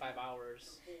alone 5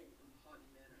 hours. I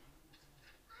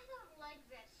don't like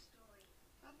that story.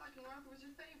 I thought King Arthur was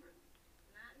your favorite.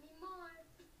 Not anymore.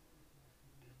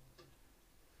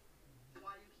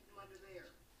 Why do you keep him under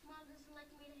there? Mom doesn't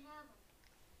like me to have him.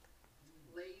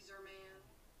 Laser Man.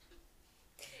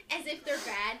 As if they're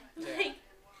bad. Yeah. Like,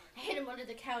 I hid him under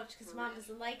the couch because Mom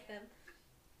doesn't like them.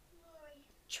 Glory.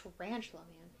 Tarantula,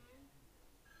 man.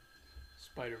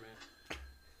 Spider-Man.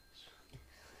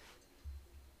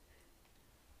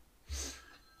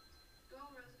 Go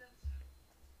on, residents.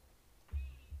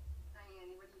 Hi,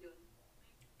 Annie. What are you doing?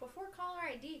 Before caller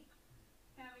ID.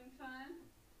 Having fun?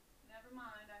 Never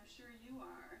mind. I'm sure you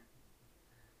are.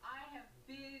 I have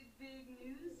big, big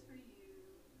news for you.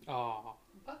 Aw.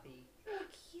 Puppy. Oh,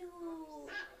 cute.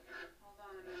 Hold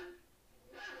on a minute.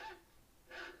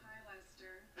 Hi,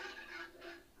 Lester.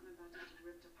 I'm about to get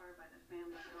ripped apart by the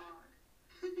family dog.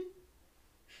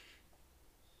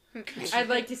 I'd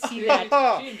like to see that.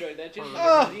 She enjoyed that. She didn't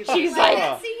Ah. like it either. She's Like like,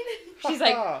 that scene? she's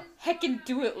like, heckin'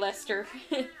 do it, Lester.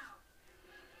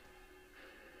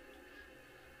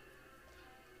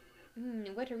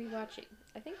 What are we watching?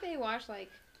 I think they watch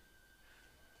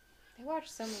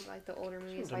some of like the older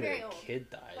movies. When Like, Very a old. kid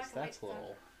dies, Black and that's a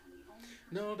white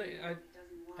little. No,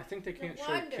 I think they can't show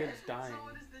wonder. kids dying. So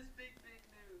what is this big, big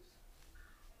news?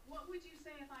 What would you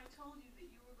say if I told you that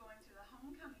you were going to the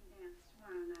homecoming dance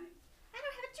tomorrow night? I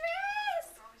don't have a dress.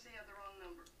 Probably say you have the wrong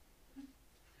number.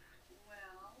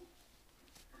 Well,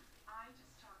 I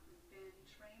just talked with Ben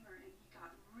Tramer and he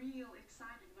got real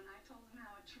excited when I told him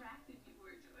how attractive you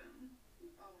were to him.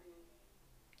 Oh, really?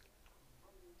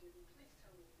 Oh, you didn't. Please tell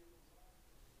me you didn't.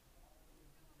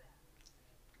 Do that.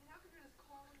 I mean, how could you just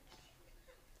call him?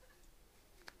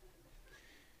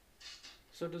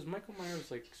 So does Michael Myers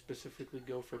like specifically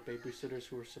go for babysitters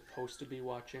who are supposed to be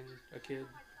watching a kid,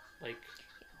 like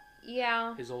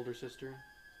yeah, his older sister?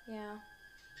 yeah.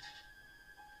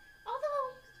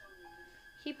 Although,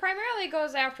 He primarily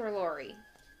goes after Lori.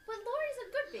 but Lori's a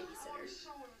good I babysitter. was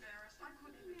so embarrassed. I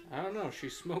couldn't even. I don't know. She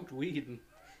smoked weed. And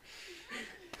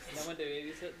And then went to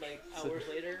babysit like hours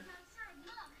later.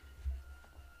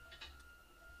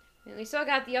 And we still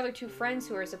got the other two friends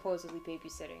who are supposedly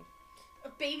babysitting.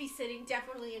 Babysitting,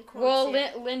 definitely in quotes. Well,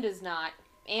 here. Linda's not.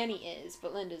 Annie is,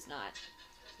 but Linda's not.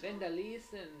 Linda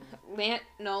Leeson.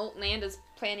 Landa's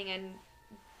planning on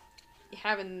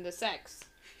having the sex.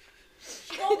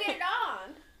 Go get it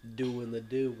on. Doing the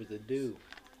do with the do.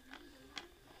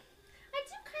 I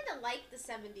do kind of like the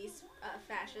 70s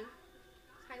fashion.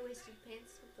 High-waisted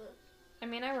pants with the... I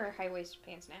mean, I wear high-waisted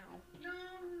pants now. No, I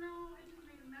just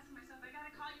made a mess of myself. I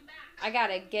gotta call you back. I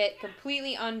gotta get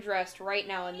completely undressed right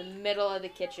now in the middle of the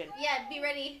kitchen. Yeah, be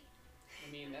ready.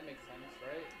 I mean, that makes sense,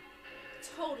 right?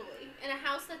 Totally. In a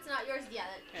house that's not yours, yeah.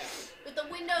 Yeah. With the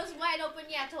windows wide open,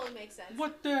 yeah, totally makes sense.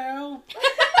 what the hell?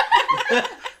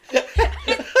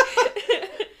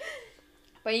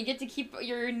 But you get to keep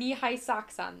your knee-high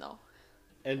socks on, though.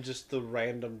 And just the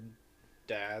random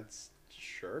dad's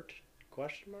shirt?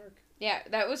 Question mark? Yeah,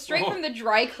 that was straight from the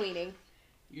dry cleaning.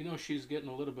 You know she's getting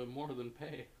a little bit more than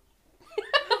pay.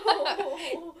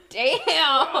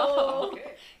 Damn.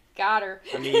 Okay. Got her.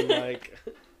 I mean, like,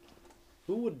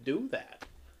 who would do that?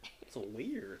 It's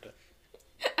weird.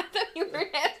 I thought you were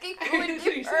asking who would That's what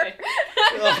give he her. said.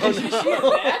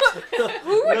 Oh,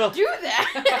 Who would No. do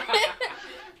that?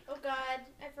 Oh God,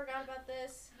 I forgot about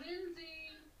this.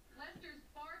 Lindsay, Lester's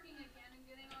barking again and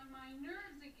getting on my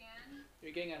nerves again.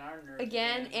 You're getting on our nerves.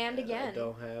 Again and I again.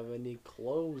 don't have any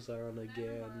clothes on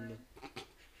again.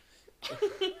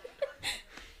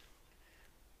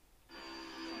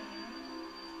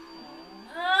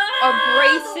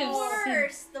 Abrasive The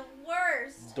worst. The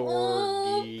worst.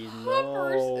 Dorgy,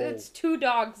 Puppers. no. It's 2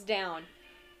 dogs down.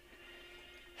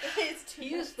 It's too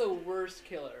He is the worst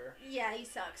killer. Yeah, he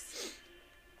sucks.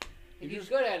 He He's just-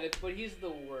 good at it, but he's the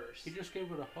worst. He just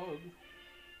gave it a hug.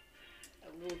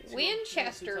 A little too-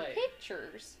 Winchester a little too tight.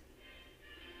 Pictures.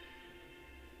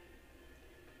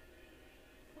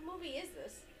 What movie is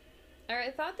this? I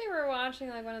thought they were watching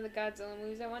like one of the Godzilla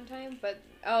movies at one time, but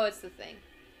oh, it's The Thing.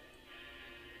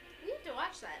 We have to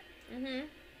watch that. Mhm.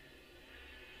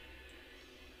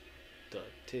 The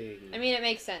ting. I mean, it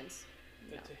makes sense.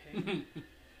 But No. to him-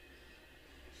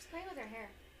 She's playing with her hair.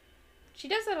 She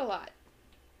does that a lot.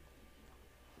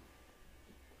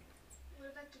 What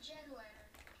about the jack-o'-lantern?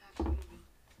 Absolutely.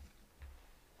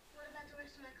 What about the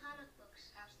rest of my comic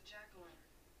books? Ask the jack-o'-lantern.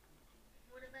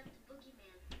 What about the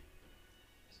boogeyman?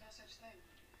 There's no such thing.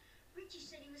 Richie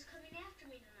said he was coming after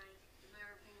me tonight. You believe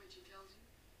everything Richie tells you?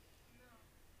 No.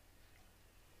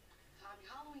 Tommy,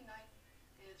 Halloween night,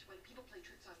 and it's when people play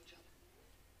tricks on each other.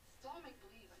 It's all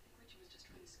make-believe. I think Richie was just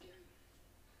trying to scare you.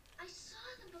 I saw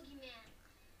the boogeyman.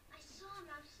 I saw him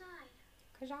outside.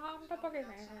 Cause I'm the There's nobody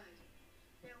boogeyman. outside.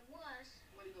 There was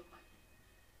What do you look like?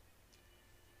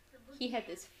 the boogeyman. He had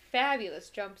this fabulous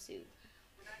jumpsuit.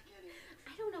 We're not getting it.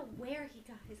 I don't know where he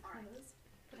got his clothes,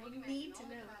 but I Boogeyman need can to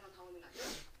only know. come out on Halloween night.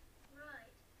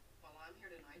 Right. Well, I'm here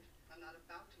tonight. I'm not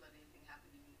about to let anything happen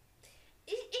to you.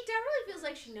 It definitely feels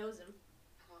like she knows him.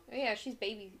 Oh yeah, she's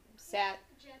babysat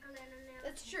Jack-o'-lantern now.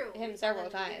 That's true. him We several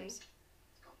saw that in the times.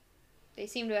 They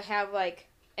seem to have like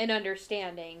an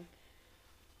understanding.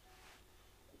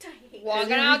 beginning.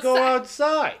 Walking And you go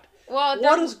outside. outside. Well,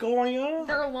 What is going on?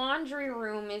 their laundry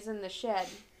room is in the shed.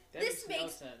 That This no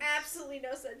makes sense. absolutely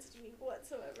no sense to me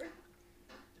whatsoever.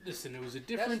 Listen, it was a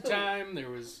different the- time. There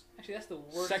was Actually, that's the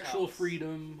worst. sexual house.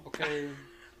 freedom. Okay.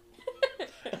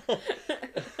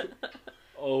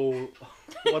 Oh,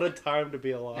 what a time to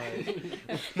be alive.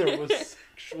 There was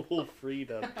sexual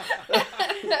freedom.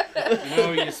 You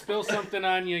know, you spill something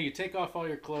on you, you take off all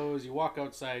your clothes, you walk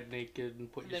outside naked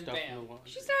and put your Then stuff in bam. the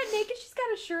laundry. She's not naked. She's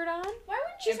got a shirt on. Why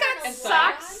wouldn't She's you got and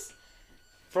socks.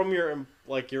 From your,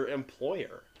 like, your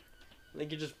employer.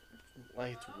 Like, you just,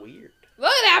 like, it's weird.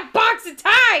 Look at that box of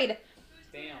Tide.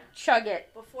 Damn. Chug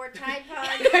it. Before Tide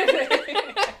Pod.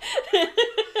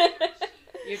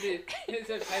 You did. Is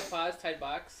it Tide Pods, Tide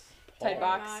Box? Tide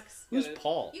box. Who's Yeah,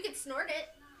 Paul? You could snort it.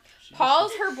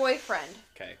 Paul's her boyfriend.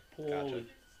 Okay, Paul. gotcha.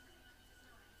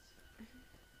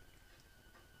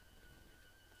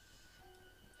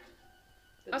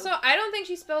 Also, I don't think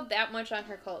she spilled that much on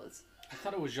her clothes. I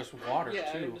thought it was just water, Yeah, I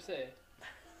was too. gonna say.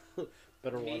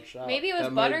 Better Me- watch out. maybe it was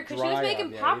That butter might 'cause she was dry making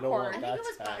on ya. You don't popcorn. want I think that it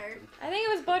was to butter. happen. I think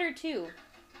it was butter too.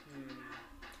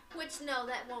 Which, no,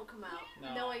 that won't come out.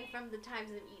 No. Knowing from the times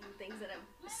I've eaten things that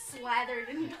I've slathered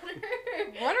in butter.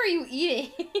 What are you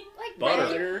eating? Like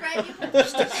Butter. bread, you put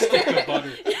Stick of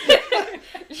butter.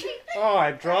 Oh,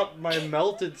 I dropped my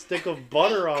melted stick of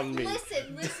butter on me.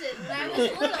 Listen, when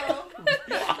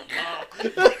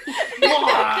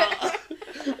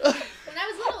I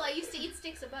was little, I used to eat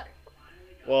sticks of butter.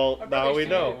 Well, Our now we brothers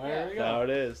know. do. There we Now go. it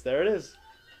is. There it is.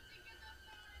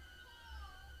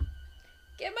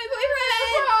 Get my boyfriend!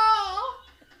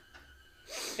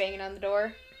 Banging on the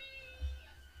door.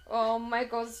 Oh,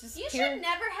 Michael's just You here. should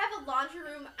never have a laundry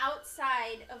room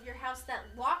outside of your house that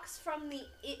locks from the.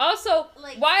 Also,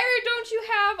 Like- why don't you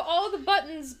have all the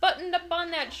buttons buttoned up on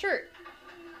that shirt?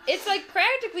 It's like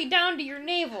practically down to your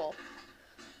navel.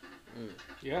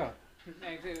 Yeah.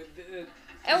 Actually,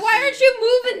 And why aren't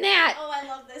you moving that? Oh, I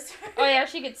love this. Oh yeah,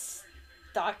 she gets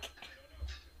stuck.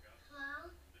 Hello?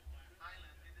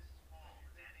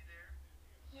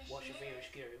 Yes, What's she your favorite is.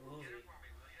 scary movie?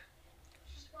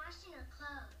 She's washing her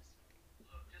clothes.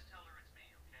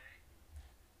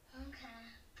 Okay.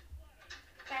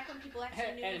 Back when people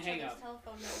actually knew And each hang other's up.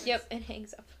 telephone numbers. Yep, and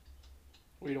hangs up.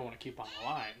 We don't want to keep on the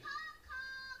line.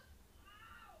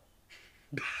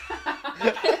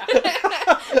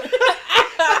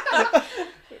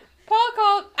 Paul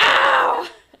called.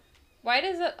 why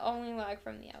does it only lock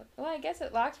from the out? Well, I guess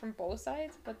it locks from both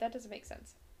sides, but that doesn't make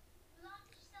sense.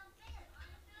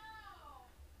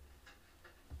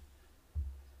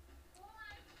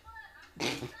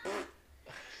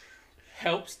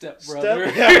 Help,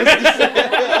 stepbrother.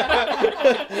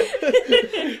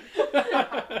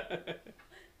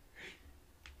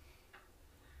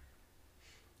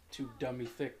 Too dummy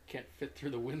thick, can't fit through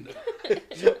the window.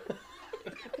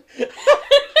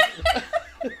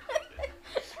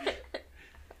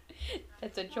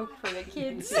 That's a joke for the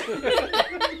kids.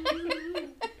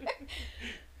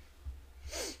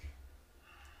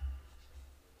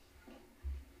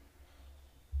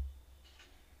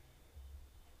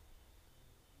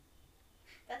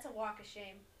 That's a walk of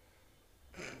shame.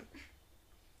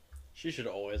 She should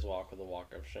always walk with a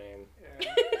walk of shame. Yeah.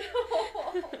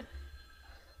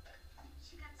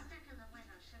 She got stuck in the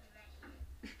window. She'll be right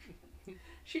here.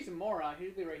 She's a moron.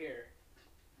 She'll be right here.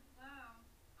 Hello.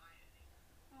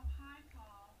 Oh, hi,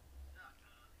 Paul.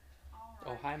 All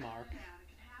Oh, right. hi, Mark. Yeah, it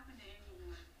could happen to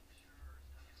anyone.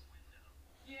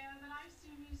 Yeah, but I've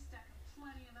seen you stuck in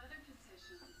plenty of other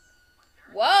positions.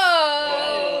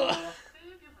 Whoa! Fabulous.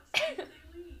 When did they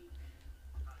leave?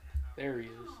 There he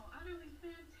is. Oh, utterly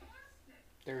fantastic.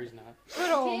 There he's not. Good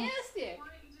old. Fantastic.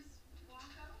 Why don't you just walk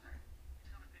over?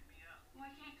 Well,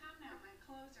 I can't come now. My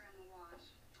clothes are in the wash.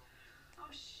 Oh,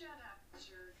 shut up,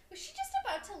 jerk. Was she just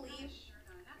about to Put a leave? shirt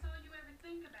on. That's all you ever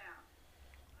think about.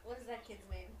 What is that kid's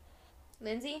name?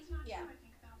 Lindsay? It's not Yeah. true. I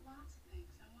think about lots of things.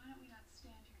 And why don't we not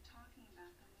stand here talking about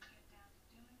them and get down to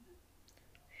doing them?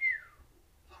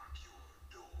 Lock your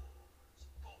doors,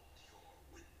 bolt your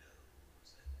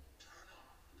windows, and turn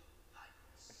off the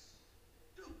lights.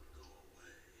 Don't go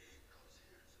away, cause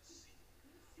here's a secret.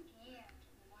 Scared.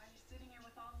 Well, why are you sitting here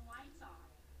with all the lights off?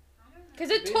 I don't know.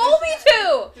 Because it told me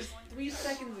to! Just 3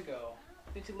 seconds ago.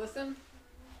 Didn't you listen?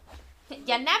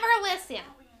 You never listen. I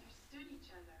thought we understood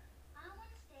each other. I want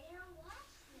to stay here and watch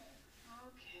this.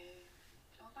 Okay.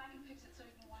 Well, if I can fix it so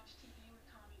you can watch TV with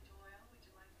Tommy Doyle, would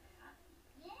you like that?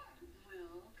 Yeah.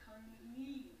 Well, come with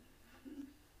me.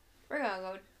 We're gonna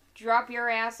go drop your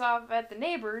ass off at the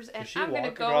neighbors, and Does she I'm gonna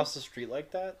walk go. across the street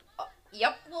like that?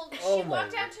 Yep. Well, she Oh my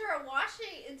walked out to her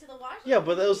into the washing. Yeah,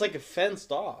 but that was like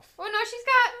fenced off. Well, no, she's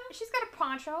got a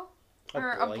poncho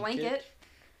or a blanket.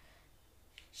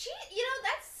 She,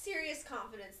 that's serious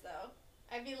confidence, though.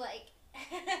 I'd be like,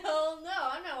 hell no,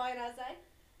 I'm not walking outside.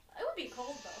 It would be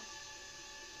cold,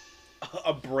 though.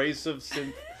 Abrasive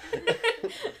synth.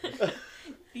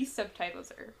 These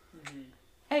subtitles are Mm-hmm.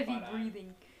 heavy Spot on.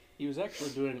 breathing. He was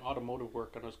actually doing automotive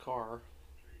work on his car,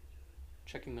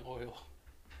 checking the oil.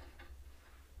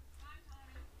 Hi,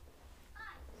 Tommy.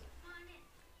 Hi. Come on in.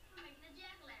 I'm making a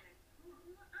jack-o'-lantern. I want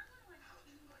to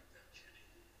watch TV.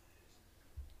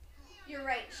 You're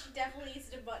right. She definitely needs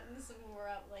to button some more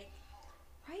up. Like,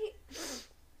 Right?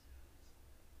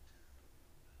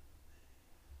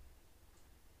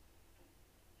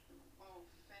 Oh,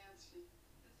 fancy.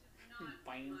 This is not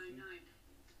Fancy. my night.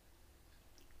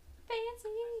 Fancy.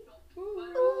 Spilled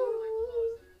butter all over my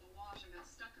clothes that are in the wash. I got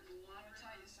stuck in the water. I'm gonna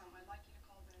tell you something. I'd like you to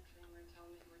call Bedford and tell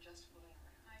him that you were just fooling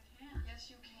around. I can.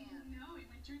 Yes, you can. No, he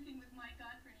went drinking with Mike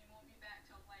Godfrey and he won't be back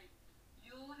till late.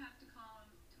 You'll have to call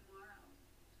him tomorrow.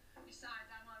 Besides,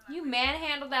 I'm on my You way.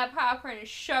 manhandled that popcorn and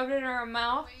shoved it in her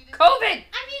mouth. Wait a COVID!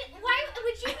 I mean, why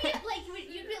would you be like?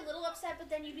 You'd be a little upset, but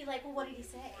then you'd be like, well, what did he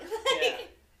say?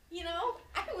 Yeah.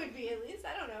 I would be at least.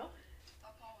 I don't know.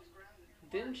 Thought Paul was grounded.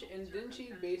 Didn't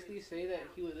she basically say that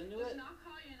he was into it? Listen, I'll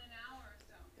call you in an hour or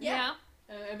so. Yeah.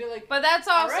 I'd be like, But that's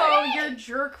also Alright. your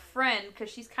jerk friend, because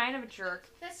she's kind of a jerk.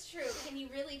 That's true. Can you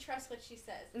really trust what she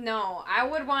says? No, I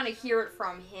would want to hear it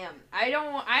from him. I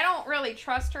don't really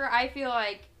trust her. I feel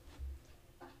like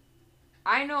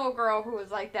I know a girl who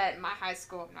was like that in my high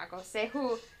school. I'm not gonna say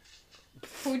who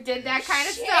did that kind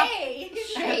of stuff.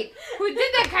 Shade. Who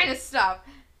did that kind of stuff?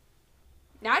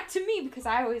 Not to me, because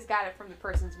I always got it from the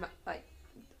person who I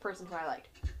liked.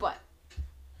 But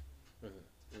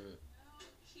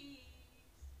Keys.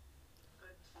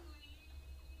 But please.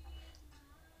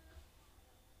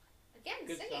 Again,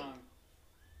 good singing. song.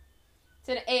 it's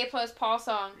an A plus Paul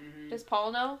song. Mm-hmm. Does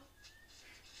Paul know?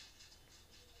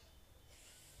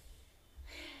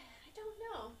 I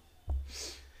don't know.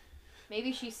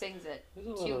 Maybe she sings it There's a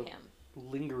to lot of him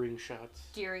lingering shots.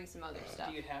 during some other stuff.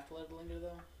 Do you have to let it linger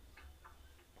though?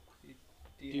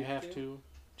 Do you have to?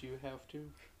 Do you have to?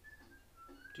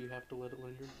 Do you have to let it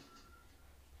linger?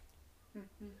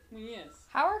 Yes.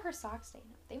 How are her socks staying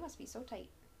up? They must be so tight.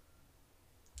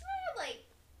 I like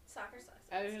soccer socks.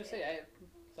 I was gonna say I have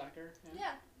soccer. Yeah.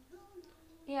 Yeah.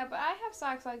 Yeah, but I have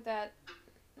socks like that.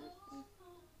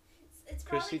 It's It's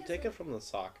probably Chrissy, 'cause take of- it from the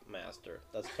sock master.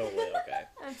 That's totally okay.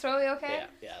 That's totally okay.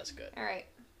 Yeah, that's good. All right.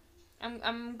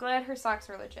 I'm glad her socks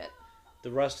are legit.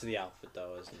 The rest of the outfit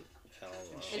though isn't. I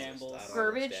don't know. Shambles. I don't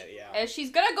Garbage. understand, yeah. And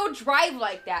she's gonna go drive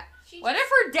like that. She What just- if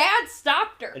her dad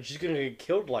stopped her? And she's gonna get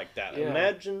killed like that. Yeah.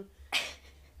 Imagine.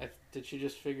 Did she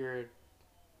just figure?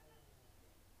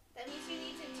 That means you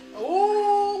need to.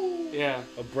 Oh! Yeah.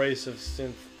 Abrasive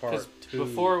synth part Because 2.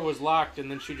 before it was locked, and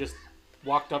then she just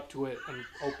walked up to it and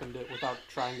opened it without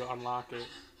trying to unlock it.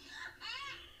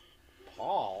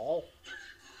 Paul.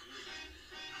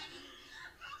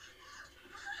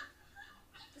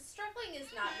 The struggling is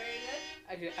not very good.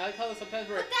 Actually, I like how sometimes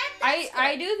we're. But that's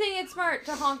I good. do think it's smart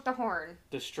to honk the horn.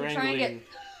 The trying to strangling.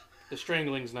 The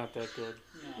strangling's not that good.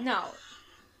 No. No.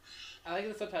 I like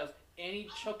the subtitles. Any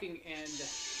choking and.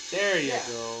 There you Yeah.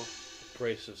 go.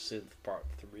 Abrasive synth part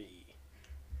 3.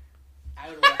 I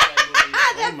would watch that movie.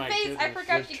 That my face! I goodness.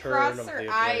 forgot she Return crossed of her the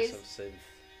eyes. abrasive synth.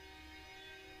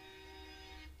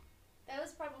 That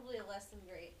was probably a less than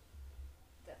great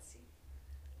death scene.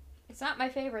 It's not my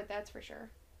favorite, that's for sure.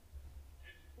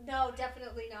 No,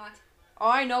 definitely not. Oh,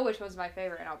 I know which one's my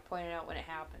favorite, and I'll point it out when it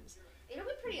happens. It'll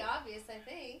be pretty obvious, I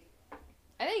think.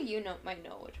 I think you might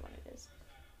know which one it is.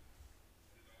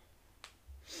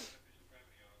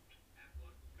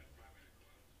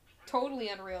 Totally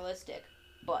unrealistic,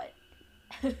 but.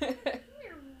 Is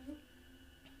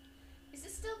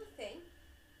this still the thing?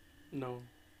 No.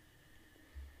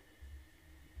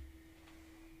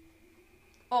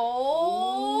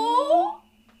 Oh.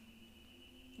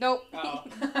 Nope. Oh.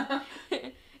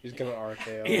 He's gonna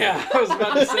RKO. Yeah, I was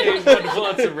about to say he's about to pull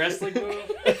out some wrestling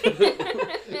move.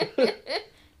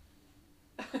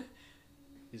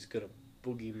 He's gonna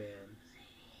boogeyman.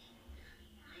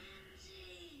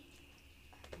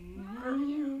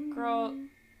 Girl.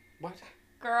 What?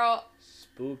 Girl.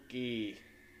 Spooky.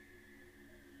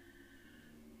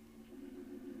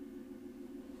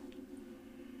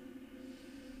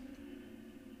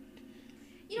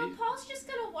 You know, Paul's just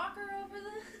gonna walk her over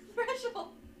the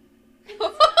threshold.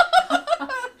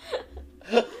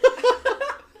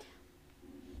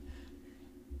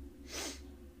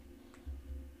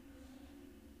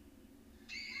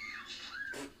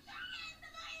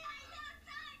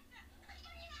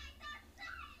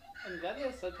 I'm glad they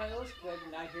have subtitles because I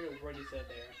did not hear what he said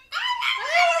there.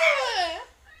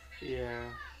 Yeah.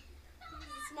 He's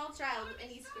a small child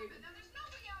and he's scared. Now, there's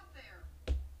nobody out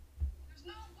there. There's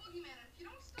no boogeyman. If you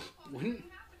don't stop him, Wouldn't-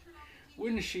 you have to turn off the TV.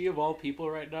 Wouldn't she of all people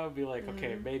right now be like,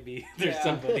 okay, maybe there's Yeah.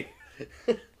 somebody.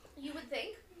 You would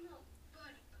think.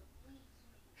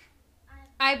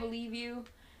 I believe you.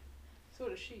 So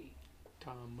does she.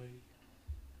 Tommy.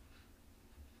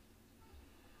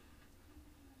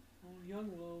 Oh,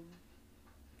 young love.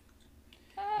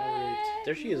 Alright.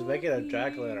 There she is making a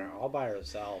jack-o'-lantern all by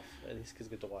herself, and these kids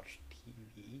get to watch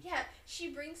TV. Yeah, she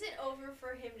brings it over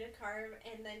for him to carve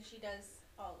and then she does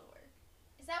all the work.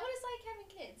 Is that what it's like having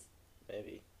kids?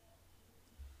 Maybe.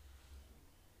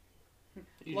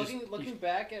 You Looking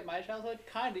back at my childhood,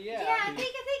 kinda, yeah. I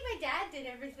think my dad did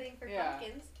everything for Yeah.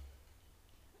 pumpkins.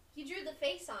 He drew the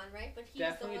face on, right? But he's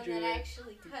Definitely the one drew that it.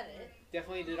 actually cut it.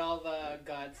 Definitely did all the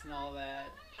guts and all that.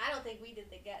 I don't think we did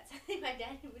the guts. I think my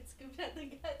dad would scoop out the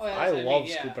guts. Oh, yeah, I that's what love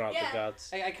mean, yeah. scooping out Yeah. the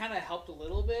guts. I kind of helped a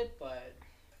little bit, but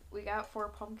We got 4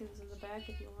 pumpkins in the back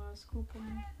if you want to scoop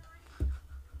them.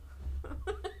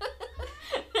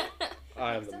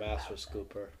 I am the master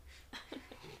scooper.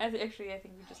 Actually, I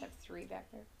think we just have 3 back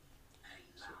there.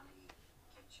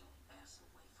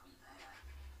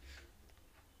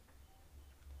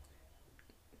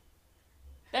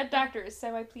 That doctor is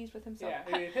semi-pleased with himself.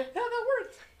 yeah, that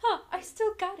worked. Huh, I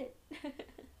still got it.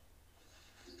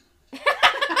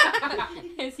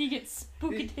 As he gets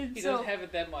spooked He himself. doesn't have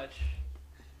it that much.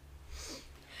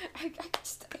 I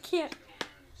can't.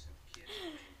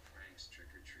 Pranks,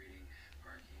 trick-or-treating,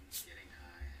 parking, getting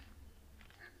high.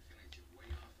 I have the feeling that you're way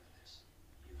off on this.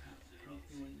 You have the growth.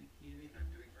 You're not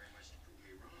doing very much to prove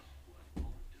me wrong.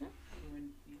 What all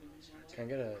I'm doing Can I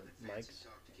get a Mike's is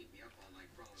talk to keep me up all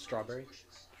night crawling around strawberry? these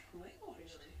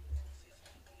bushes.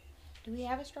 Do we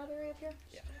have a strawberry up here?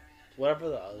 Whatever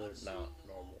the other not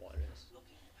normal one is.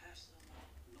 Looking past them,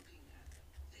 looking at them.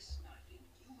 This night in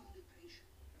human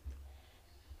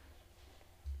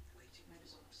waiting for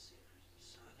some secret.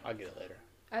 I'll get it later.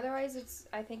 Otherwise,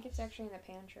 I think it's actually in the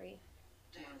pantry.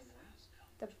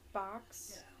 The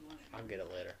box. I'll get it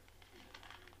later.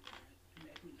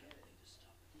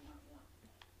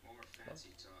 More fancy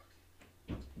talk.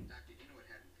 Doctor, you know what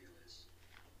Haddonfield is?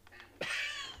 Animals.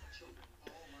 Children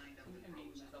all lined up in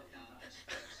rows up and down the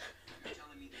streets. You're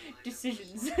telling me they're lined up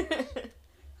Decisions. for slaughter?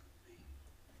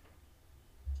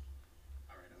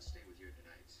 All right, I'll stay with your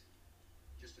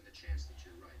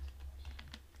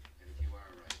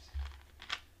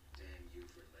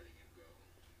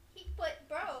But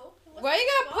bro, it wasn't Why you his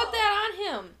gotta put fault. that on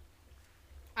him?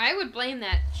 I would blame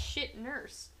that shit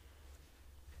nurse.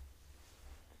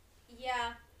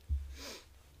 Yeah.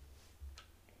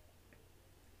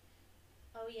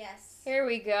 Oh yes. Here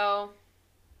we go.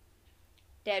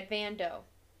 Dad Vando.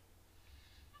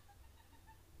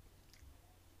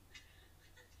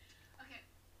 Okay,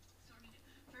 so we're gonna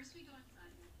do. First we go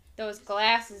inside. Those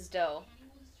glasses, though. Annie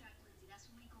will distract Lindsay. That's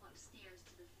when we go upstairs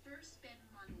to the first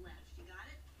bedroom on the left. You got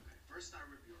it? Okay, first I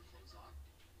rip your clothes off.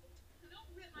 Don't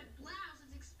rip my blouse.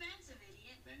 It's expensive,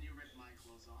 idiot. Then you rip my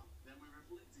clothes off. Then we rip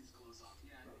Lindsay's clothes off.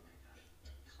 Yeah, I think I got it.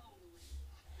 Totally.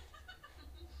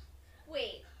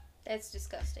 Wait. That's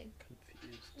disgusting.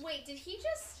 Confused. Wait. Did he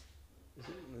just? Is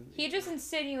it Lindsay? He just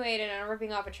insinuated on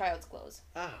ripping off a child's clothes.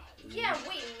 Ow. Yeah.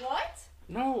 Wait. What?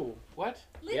 No. What?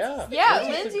 Lindsay's Yeah. the Yeah,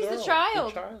 kid. Lindsay's the girl,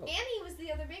 child. Annie was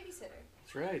the other babysitter.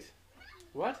 That's right.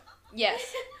 What?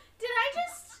 Yes. Did I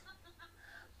just?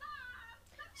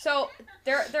 So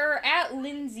they're at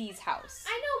Lindsay's house.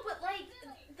 I know, but like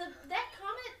that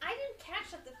comment, I didn't catch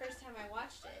that the first time I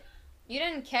watched it. You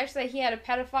didn't catch that he had a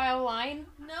pedophile line?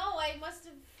 No, I must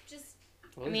have just.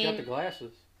 Well, I he's got mean- the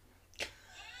glasses.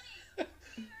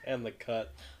 And the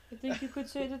cut. I think you could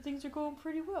say that things are going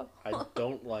pretty well. I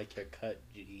don't like your cut,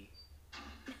 G.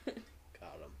 Got him.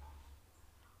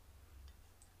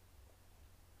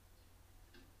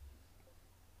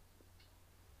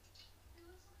 Hey,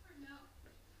 let's look for a note.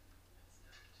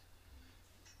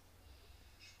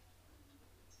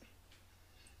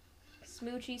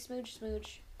 Smoochy, smooch,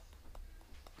 smooch.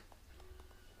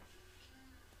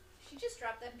 She just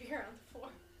dropped that beer on the floor.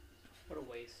 What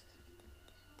a waste.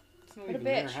 It's not What a even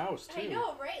their bitch. house, too. I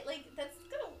know, right? Like that's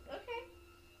gonna. Okay.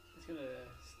 It's gonna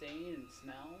stain and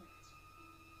smell.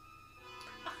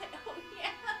 Oh yeah,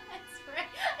 that's right.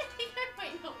 I think I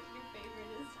might know what your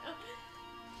favorite is now.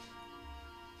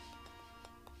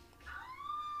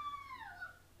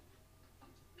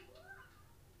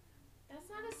 That's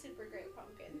not a super great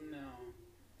pumpkin. No.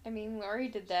 I mean, we already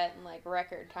did that in like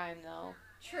record time, though.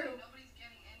 True. Nobody's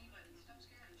getting anybody. Stop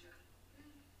scaring each other.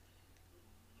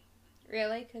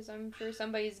 Really? Because I'm sure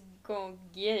somebody's gonna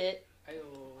get it. Ayo.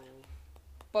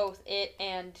 Both it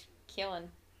and killing.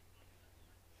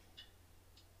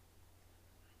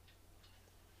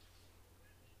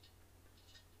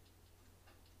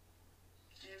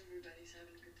 Everybody's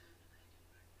having a good time tonight.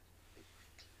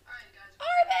 Alright, guys.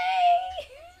 Are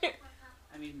they?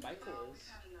 I mean, Michael No, is. we've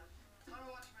had enough. Why don't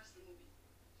we watch the rest of the movie?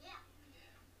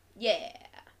 Yeah.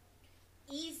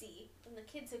 Easy. And the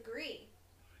kids agree.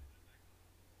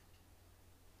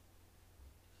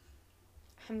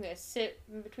 I'm gonna sit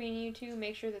in between you two,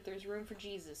 make sure that there's room for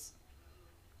Jesus.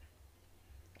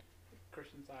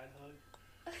 Christian side hug.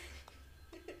 That's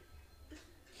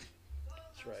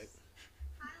right.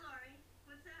 Hi, Laurie.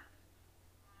 What's up?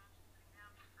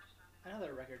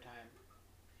 Another record time.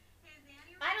 Hey, is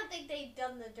Annie I don't think they've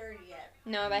done the dirty yet.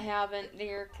 No, they haven't.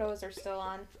 Their clothes are still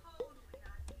on. totally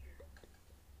not here?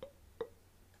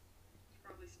 She's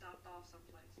probably stopped off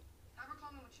someplace. Have her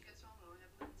call me when she gets home, though. I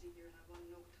have Lindsay here, and I want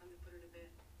to know what time to put her to bed.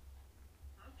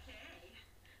 Okay.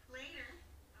 Later.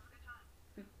 Have a good time.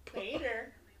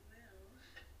 Later. We will.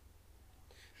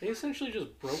 They essentially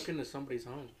just broke into somebody's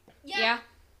home. Yeah.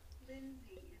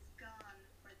 Lindsay is gone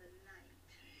for the night.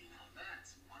 Now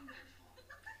that's wonderful.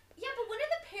 Yeah, but when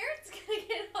are the parents gonna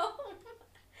get home?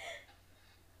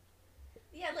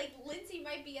 Yeah, like Lindsay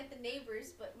might be at the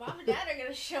neighbors, but mom and dad are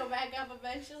gonna show back up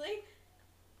eventually.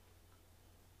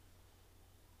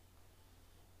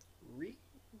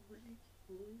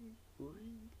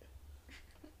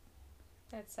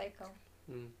 That's psycho.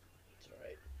 It's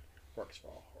alright. Works for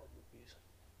all horror movies.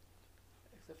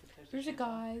 Except for Texas There's a Chainsaw.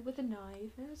 guy with a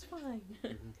knife, and it's fine.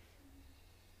 Mhm.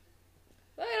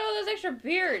 Look at all those extra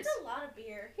beers. That's a lot of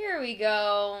beer. Here we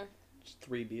go. It's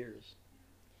 3 beers.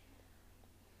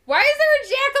 Why is there a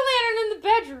jack-o'-lantern in the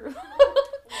bedroom?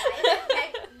 Why the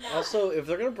heck not? Also, if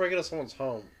they're gonna break into someone's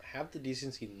home, have the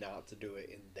decency not to do it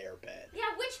in their bed.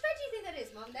 Yeah, which bed do you think that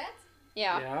is, Mom, Dad?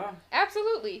 Yeah, Yeah?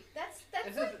 absolutely. That's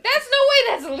Is like, it- That's no way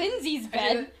that's Lindsay's I mean,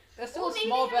 bed. that's still well, a maybe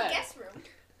small they have bed. a guest room.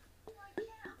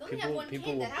 They only have one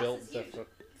People kid. were That house built is huge. different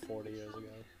 40 years ago.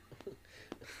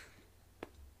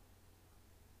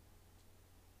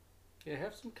 Yeah,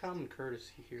 have some common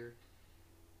courtesy here.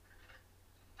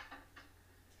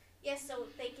 Yes, so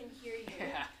they can hear you.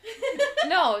 Yeah.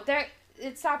 No,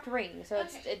 it stopped ringing, so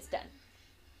Okay. it's done.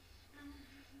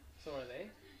 So are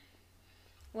they?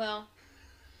 Well,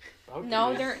 Okay.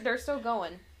 no, they're still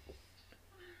going.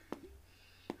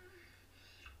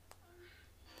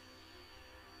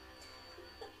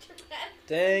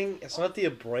 Dang, it's not the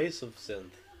abrasive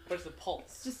synth. But it's the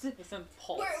pulse. Just a, It's a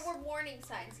pulse. We're warning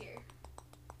signs here.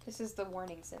 this is the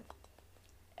warning synth.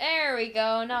 There we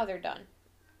go. Now they're done.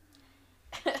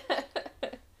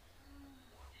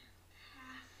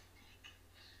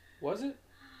 Was it?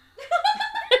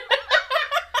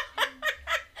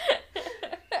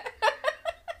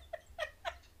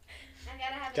 I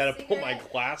gotta have Gotta a put my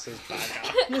cigarette. glasses back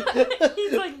on.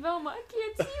 He's like, Velma, I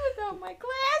can't see without my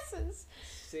glasses.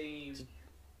 Same.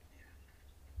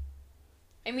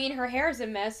 I mean, her hair's a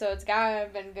mess, so it's gotta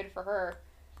have been good for her.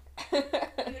 You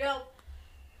know,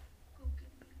 Go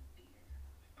get me a beer.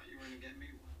 Thought you were gonna get me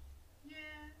one. Yeah.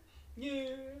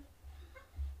 Yeah.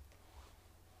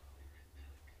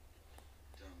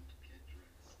 Don't get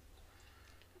dressed.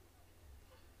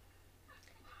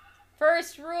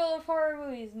 First rule of horror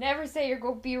movies: never say you're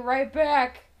gonna be right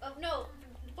back. oh no,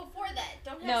 before that,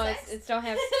 don't have No, sex. it's don't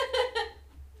have.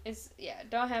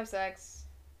 Don't have sex.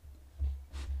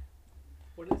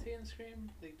 What did he in Scream?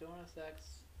 Like, don't have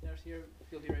sex. Never see her.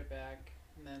 You'll be right back.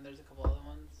 And then there's a couple other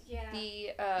ones. Yeah.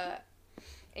 The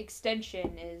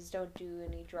extension is don't do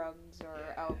any drugs or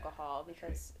Yeah, alcohol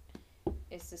because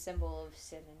it's the symbol of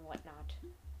sin and whatnot.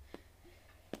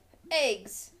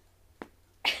 Eggs.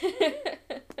 So,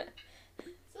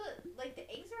 like, the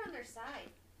eggs are on their side.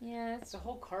 Yeah, it's The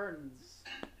whole carton's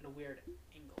at a weird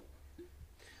angle.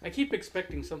 I keep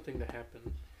expecting something to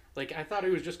happen. Like, I thought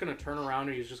he was just going to turn around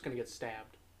and he was just going to get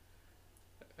stabbed.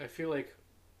 I feel like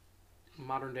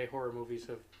modern day horror movies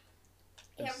have...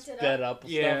 Amped it Sped up. up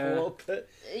Yeah. stuff a little bit.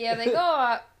 yeah, they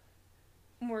go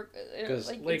more Because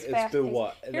like it's been fast-paced.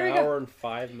 what, an Here we go. hour and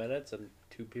 5 minutes, and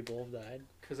 2 people have died.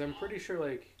 Because I'm pretty sure,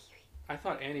 like... I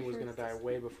thought Annie was going to die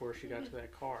way before she got to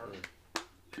that car.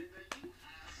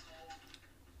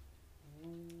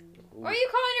 Why are you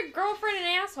calling your girlfriend an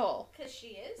asshole? Because she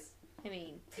is. I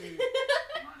mean,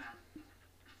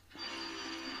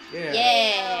 Yeah.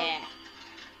 yeah.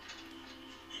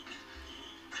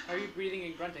 Are you breathing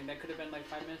and grunting? That could have been like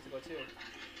 5 minutes ago too.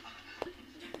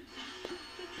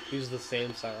 Use the same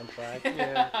soundtrack,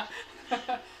 Yeah.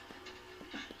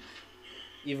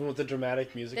 even with the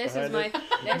dramatic music This is behind my it.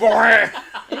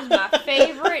 this is my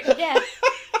favorite death.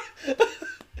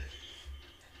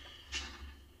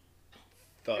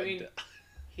 Thud. I mean,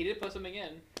 he did put something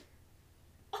in.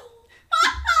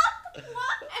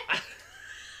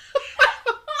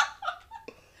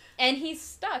 And he's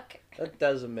stuck. That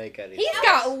doesn't make any He's sense.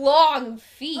 got long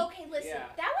feet. Okay, listen. Yeah.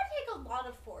 That would take a lot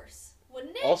of force,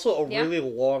 wouldn't it? Also, a Yeah. really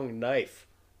long knife.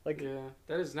 Like, Yeah.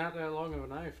 That is not that long of a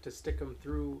knife to stick him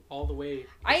through all the way.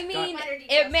 I It's mean, Minor it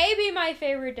details. may be my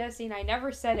favorite death scene. I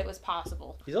never said it was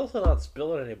possible. he's also not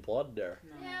spilling any blood there.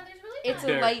 No. Yeah, there's really It's not.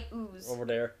 a There. light ooze. Over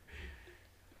there.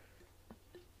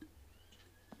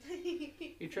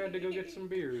 He tried to go get some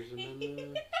beers, and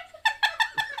then...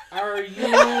 Are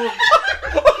you...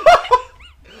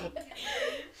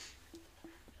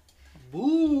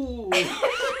 Boo!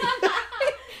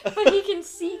 But he can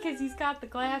see because he's got the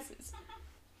glasses.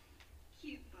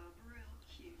 Cute, Bob, real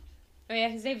cute. Oh yeah,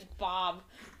 his name's Bob.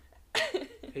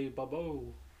 Hey,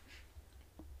 Bubbo.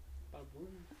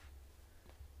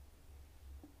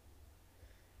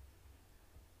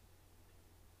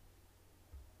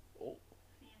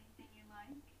 See anything you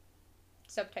like?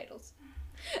 Subtitles.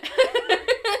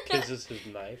 Kisses his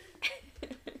knife.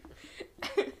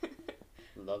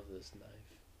 Love this knife.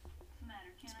 What's the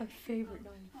matter? Can It's I my get your favorite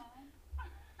ghost, knife. Paul?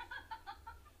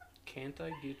 Can't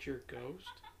I get your ghost?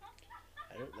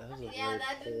 I don't, that was a Yeah,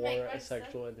 that very didn't make poor much sense.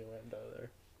 sexual innuendo there.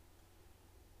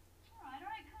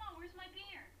 Alright, come on, where's my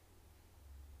beer?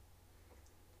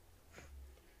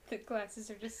 The glasses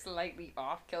are just slightly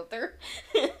off kilter.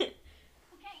 Well,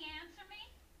 can't you answer me?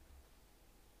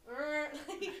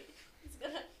 It's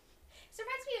gonna. This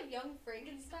reminds me of Young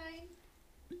Frankenstein.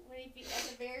 When he be at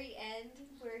the very end,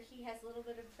 where he has a little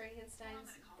bit of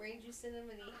Frankenstein's brain juice in him,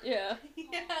 and he. Yeah.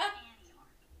 Yeah. Annie Ark.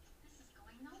 This is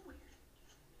going nowhere.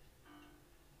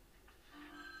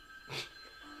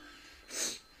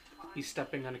 He's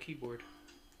stepping on a keyboard.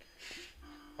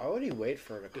 Why would he wait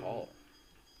for her to call?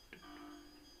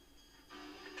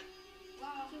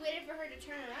 He waited for her to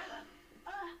turn around.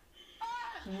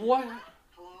 What?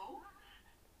 Hello?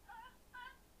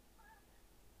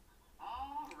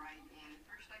 All right, Annie.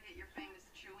 First I get your famous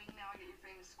chewing, now I get your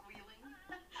famous squealing.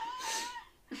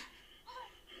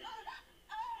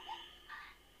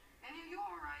 Annie, are you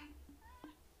all right?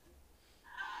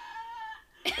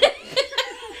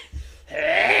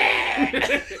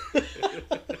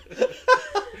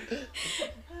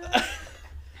 Are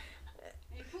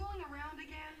you fooling around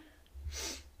again?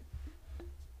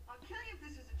 I'll kill you if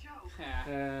this is a joke.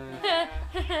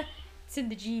 It's in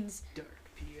the genes. Dark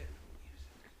piano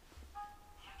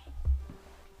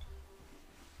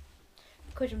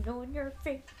 'cause I'm knowing your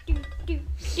face. Do, do, do,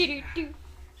 do, do.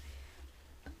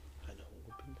 I know it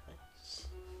would be nice.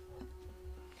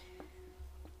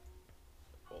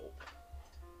 Oh.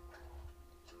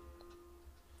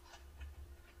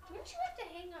 Didn't you have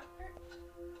to hang up her?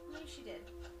 Maybe she did.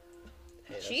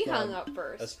 Hey, that's She not- hung up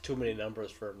first. That's too many numbers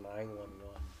for 911.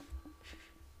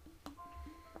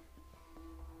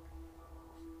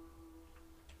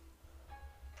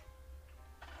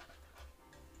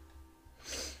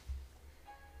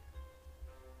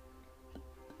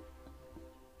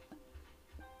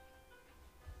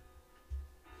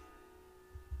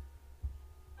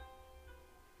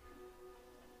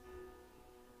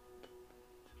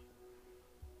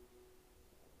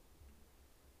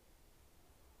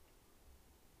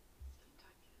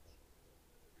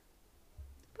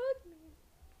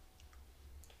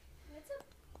 That's a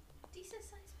decent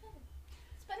sized bed.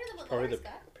 It's better than what Probably Laura's the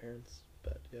got. parents'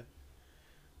 bed, yeah.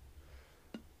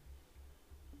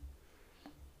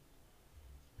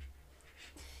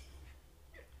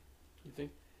 You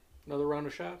think? Another round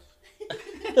of shots?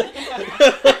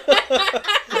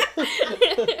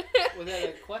 Was that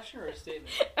a question or a statement?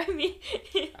 I mean,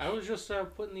 I was just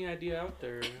putting the idea out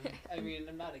there. I mean,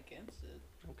 I'm not against it.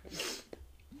 Okay.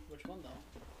 Which one though?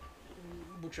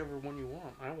 Whichever one you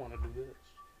want. I want to do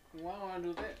this. Why do I want to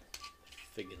do that?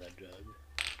 Figure that jug.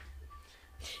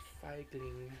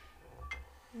 Fighting.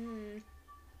 I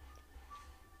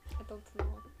don't know.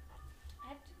 I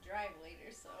have to drive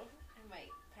later, so I might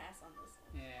pass on this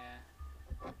one.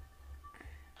 Yeah.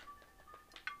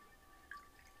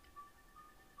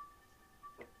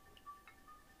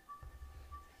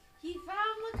 He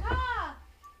found the car!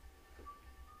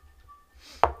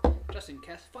 Justin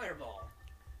cast fireball.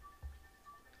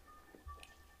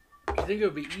 You think it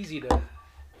would be easy to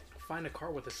find a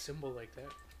car with a symbol like that?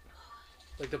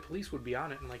 Like the police would be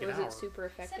on it in like an Was hour. it super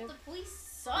Except effective? the police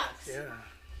sucks. Yeah.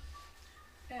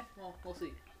 Yeah, well, we'll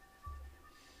see.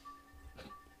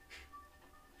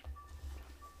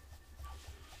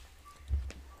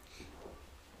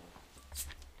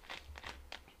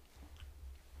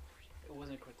 It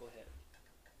wasn't a critical hit.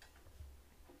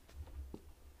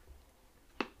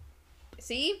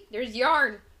 See? There's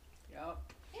yarn. Yup.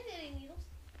 And knitting needles.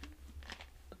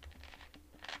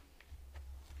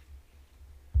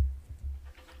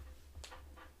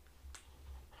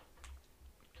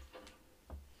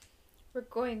 We're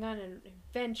going on an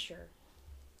adventure.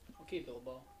 Okay,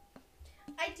 Bilbo.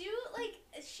 I do, like,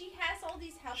 she has all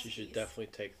these house She should keys. definitely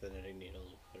take the knitting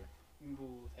needles with her.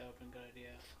 Ooh, that would have been a good idea.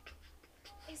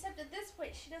 Except at this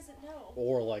point, she doesn't know.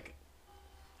 Or like,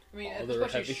 I mean, Oh, that's they're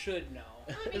what heavy. you should know.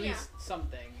 I At mean, yeah. least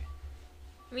something.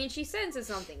 I mean, she senses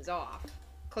something's off.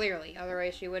 Clearly.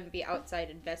 Otherwise, she wouldn't be outside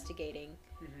investigating.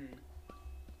 Mm-hmm.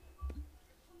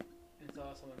 And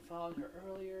saw someone following her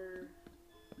earlier.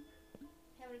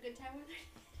 Having a good time with her?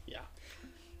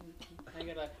 I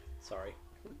gotta. sorry.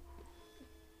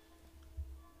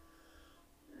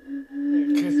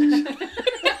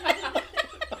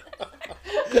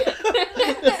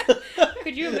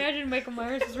 Could you imagine Michael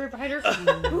Myers is right behind her?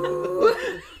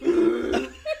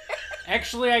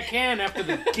 Actually, I can after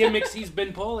the gimmicks he's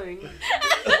been pulling.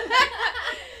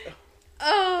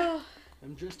 Oh.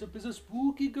 I'm dressed up as a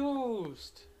spooky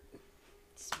ghost.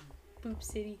 Boop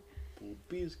City.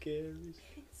 Poopy scares.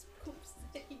 Spook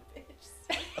City,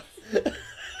 bitch.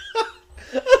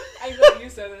 I thought you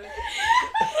said it.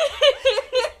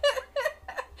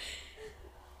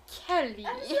 Kelly.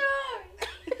 I'm sorry.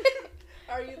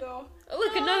 Are you though? Oh,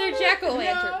 look, another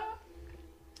jack-o'-lantern.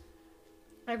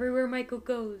 Everywhere Michael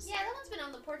goes. Yeah, that one's been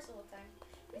on the porch the whole time.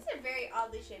 These are very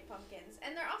oddly shaped pumpkins,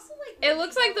 and they're also like. It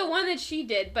looks like the yellow. one that she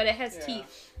did, but it has Yeah.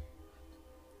 teeth.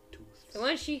 Tooths. The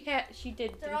one she did They're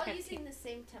didn't all have using teeth. the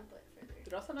same template for their.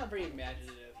 They're also not very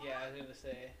imaginative. Yeah, I was gonna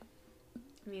say.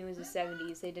 I mean, it was the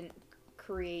 70s. They didn't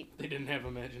create. They didn't have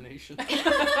imagination.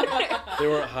 They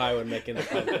weren't high when making the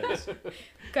pumpkins.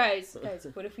 Guys,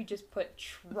 what if we just put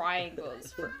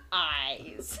triangles for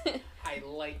eyes? I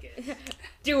like it.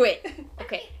 Do it.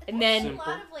 Okay, and There's then a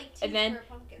lot of like teeth and then- for a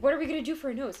pumpkin. what are we gonna do for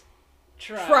a nose?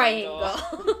 Triangle.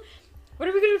 What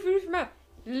are we gonna do for a mouth?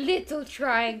 Little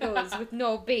triangles with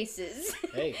no bases.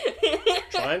 Hey,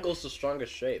 triangle's the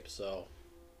strongest shape, so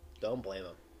don't blame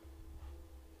them.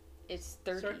 It's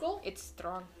 30. Circle? It's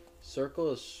strong.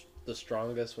 Circle is the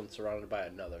strongest when surrounded by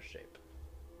another shape.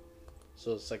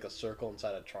 So it's like a circle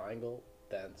inside a triangle,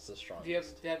 then it's the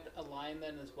strongest. Do you have a line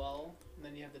then as well? And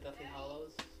then you have the Deathly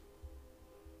Hollows?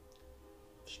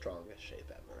 Strongest shape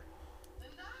ever.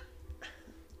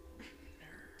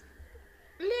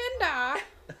 Linda!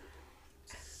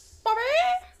 Bobby!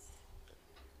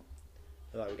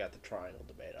 I thought we got the triangle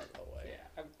debate out of the way.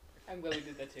 Yeah. I I'm glad we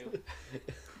did that too.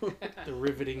 The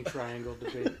riveting triangle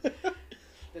debate.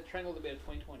 The triangle debate of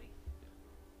 2020.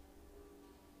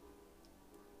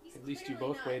 He's At least you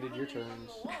clearly both not waited your hanging on turns.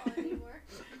 the wall anymore.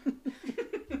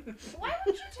 Why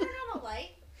would you turn on a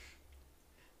light?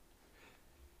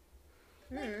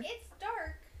 Like, it's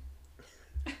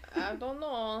dark. I don't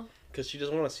know. Because she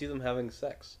doesn't want to see them having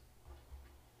sex.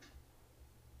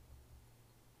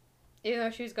 Even though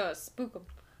she was gonna spook him.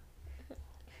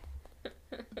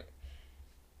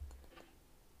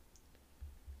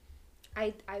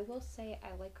 I will say I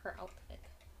like her outfit.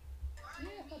 Yeah,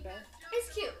 not bad.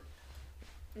 It's cute.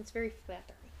 It's very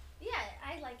flattering. Yeah,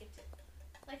 I like it too.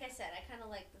 Like I said, I kind of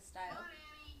like the style.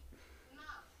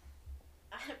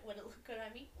 Would it look good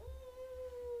on me?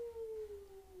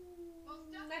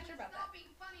 Not sure about that. Stop being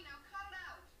funny now. Cut it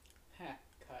out. Ha,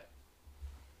 cut.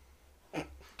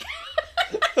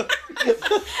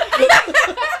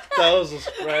 That was a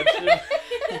stretch.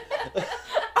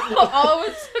 All of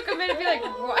us took a minute to be like,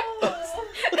 what?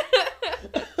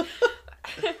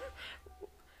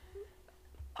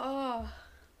 Oh,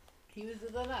 He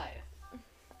uses the knife.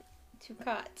 to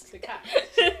cut. To cut.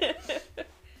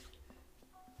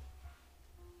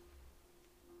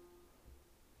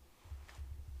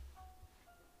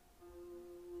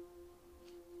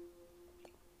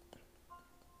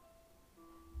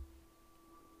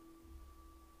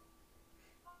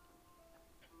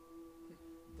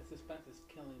 The suspense is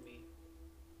killing me.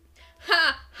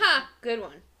 Ha! Ha! Good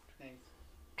one. Thanks.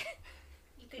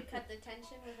 You could cut the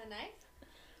tension with a knife.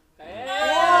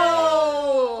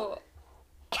 Oh!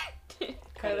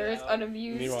 Kyler is out.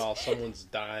 unamused. Meanwhile, someone's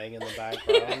dying in the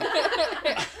background.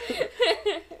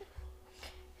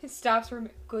 Stops for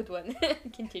good one.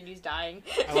 Continues dying.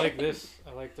 I like this.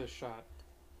 I like this shot.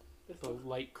 The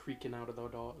light creaking out of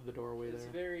the doorway It's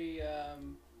there. very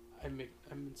I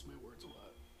mince my words a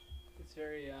lot. it's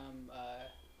very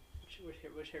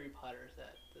which Harry Potter is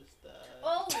that? This the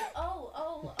Oh.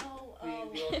 the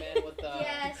old man with the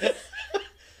Yes.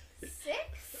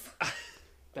 6?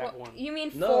 That one. You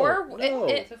mean No, 4? no.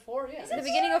 Is it 4? Yeah. The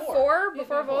beginning of 4 Yeah,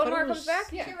 before I thought it Voldemort was- comes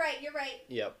back? Yeah. You're right.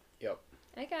 Yep.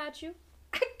 I got you.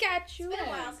 I got you. It's been a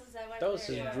while since I watched That was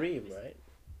his Harry Potter. dream, right?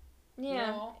 Yeah.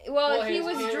 No. Well, Well, he his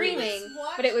was dream dreaming,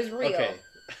 was but it was real. Okay.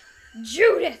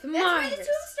 Judith That's where the Myers.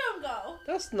 tombstone go.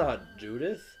 That's not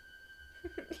Judith.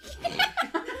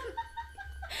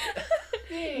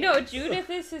 No, Judith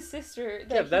is his sister.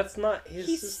 Yeah, that's not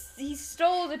his. He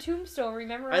stole the tombstone.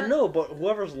 Remember? I know, but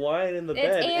whoever's lying in the It's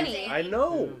bed. Annie. I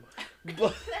know.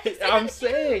 But That's I'm not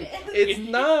saying Judith. it's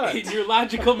not. In your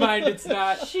logical mind, it's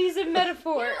not. She's a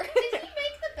metaphor. No, did he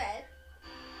make the bed?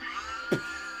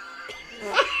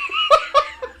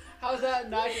 How's that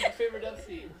not your favorite death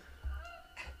scene?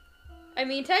 I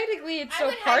mean, technically, it's I still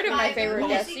would part of my high-five favorite him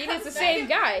death when she scene. It's the comes same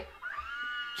guy.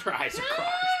 Tries to cross.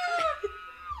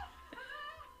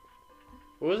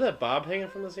 What was that, Bob hanging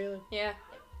from the ceiling? Yeah.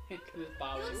 This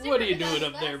Bob. He looks What are you different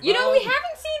doing without up there, his You know, we Bob?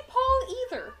 haven't seen Paul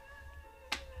either.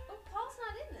 Oh, Paul's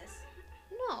not in this.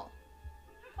 No.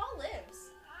 Paul lives.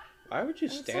 Why would you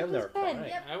It's stand on there his bed. crying?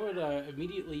 Yep. I would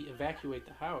immediately evacuate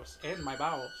the house and my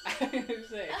bowels.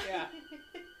 Yeah.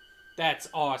 That's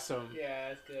awesome. Yeah,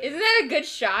 that's good. Isn't that a good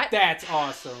shot? That's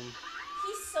awesome.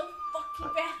 He's so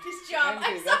fucking bad at this job. I'm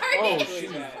Actually, that's sorry.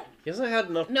 really bad. He hasn't had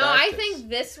enough No, practice. I think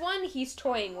this one, he's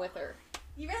toying with her.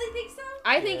 You really think so?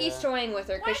 I think he's Yeah. toying with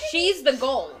her Why because did she's the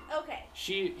goal. Okay.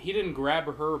 He didn't grab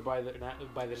her by the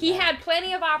He neck. had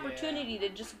plenty of opportunity to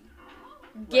just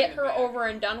get in her the back. over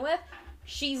and done with.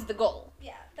 She's the goal.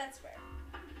 Yeah, that's fair.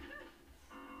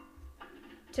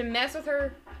 To mess with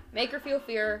her, make her feel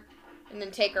fear, and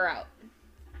then take her out.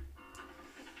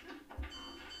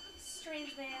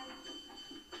 Strange man.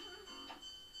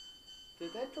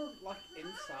 Did that door lock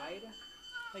inside?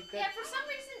 Like that? Yeah, for some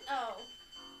reason. Oh.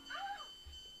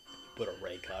 Put a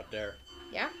rake out there.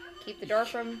 Yeah? Keep the door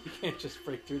from... You can't just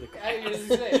break through the I was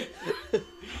glass. gonna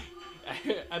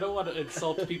say. I don't want to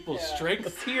insult people's Yeah.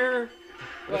 strength here,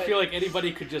 but I But- feel like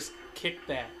anybody could just kick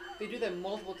that. They do that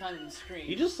multiple times in the screen.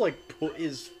 He just like put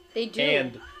his They do.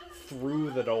 hand through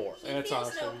the door. He That's feels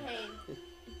awesome. no pain.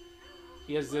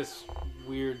 He has this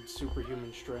weird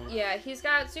superhuman strength. Yeah, he's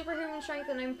got superhuman strength,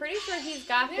 and I'm pretty sure he's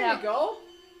got There that... you go.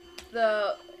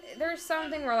 There's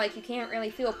something where, like, you can't really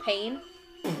feel pain.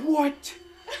 What?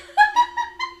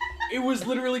 It was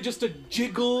literally just a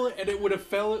jiggle, and it would have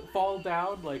fall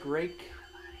down like rake.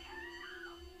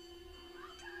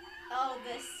 Oh,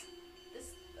 this.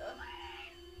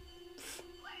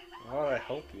 How do I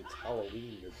help you? It's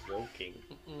Halloween. You're joking.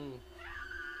 Mm-mm.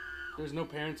 There's no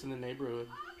parents in the neighborhood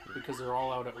because they're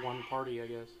all out at one party, I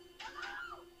guess.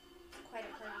 Quite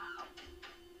a party.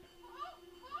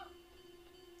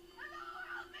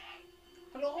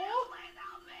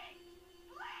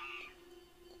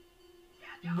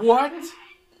 What?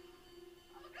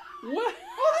 What?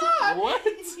 What?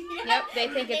 Yep, they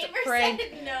think it's a Neighbor prank.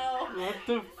 said no. What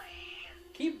the?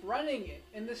 Keep running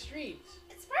in the streets.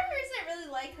 It's part of the reason I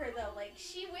really like her though. Like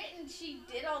she went and she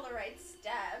did all the right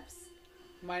steps.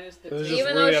 Minus the It was two. just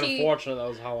Even though really she- unfortunate that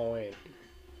was Halloween.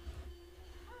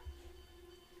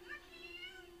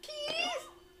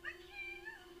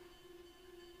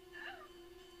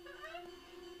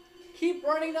 Keep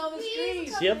running down the Please street.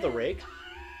 Does he have the rake?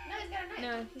 No, he's got a knife.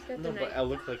 No, he's got No, the but knife. it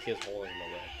looked like he was holding the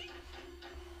rake.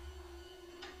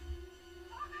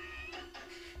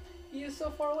 He is so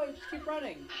far away. Just keep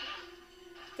running.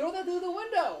 Throw that through the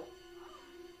window.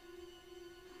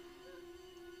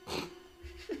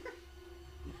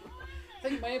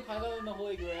 It's like Monty Python and the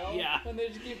Holy Grail. Yeah. When they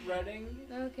just keep running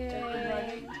and Okay.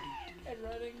 running and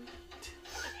running.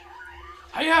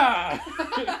 Hiya!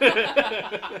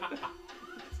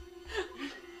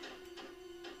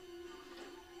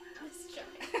 Let's try.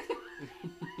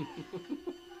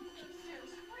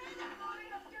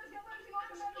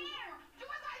 Do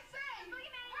as I say!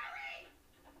 Hurry!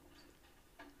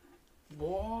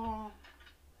 Whoa.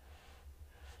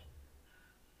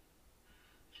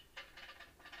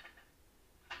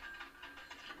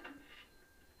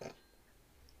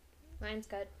 Mine's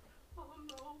cut. Oh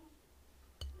no.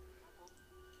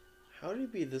 How would he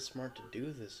be this smart to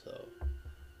do this though?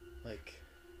 Like,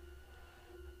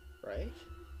 right?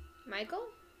 Michael?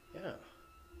 Yeah.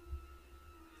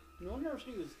 No one ever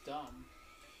said he was dumb.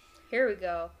 Here we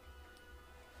go.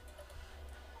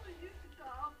 Please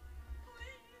stop.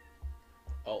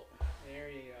 Oh, There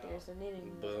you go. There's a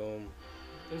knitting. boom.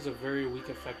 There's a very weak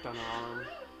effect on her arm.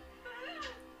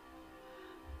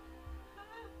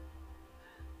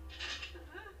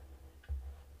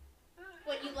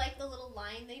 What, you like the little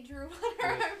line they drew on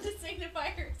her Yeah. arm to signify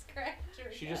her scratch?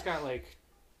 Or She just got like,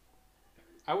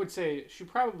 I would say she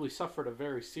probably suffered a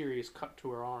very serious cut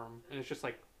to her arm, and it's just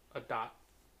like a dot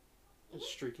is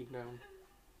streaking down.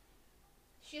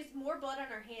 She has more blood on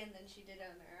her hand than she did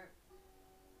on her arm.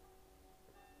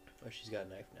 Oh, she's got a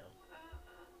knife now.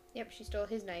 Yep, she stole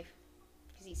his knife.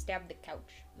 Because he stabbed the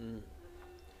couch. Mm.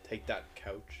 Take that,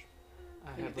 couch. I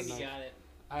I have a think he knife. got it.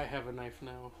 I have a knife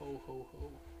now. Ho ho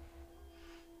ho.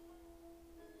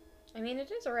 I mean,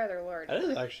 it is a rather large. That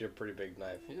is actually a pretty big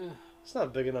knife. Yeah. It's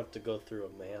not big enough to go through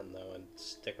a man though and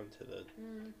stick him to the.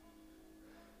 Mm.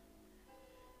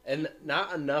 And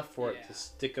not enough for it Yeah. to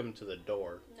stick him to the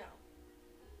door. No.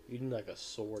 You need like a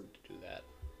sword to do that.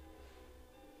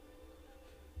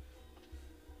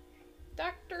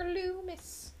 Dr.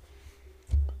 Loomis.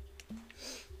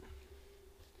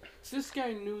 This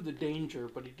guy knew the danger,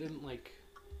 but he didn't like.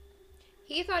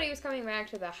 He thought he was coming back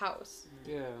to the house.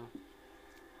 Yeah. Where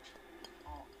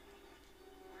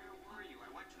were you?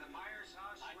 I went to the Myers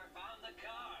house. I found the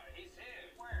car. He's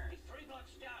here. Where? He's 3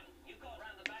 blocks down. You go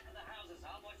around the back of the houses.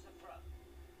 I'll watch the front.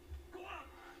 Go on.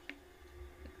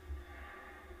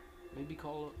 Maybe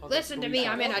call other Listen to police me,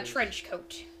 I'm in a officers. trench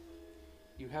coat.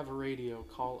 You have a radio.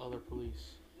 Call other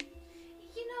police.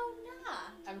 You know, nah.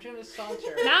 I'm trying to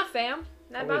saunter. Nah, fam.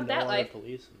 Not Probably about that no other life.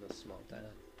 police in this small town.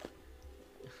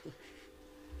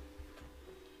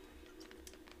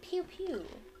 Pew pew.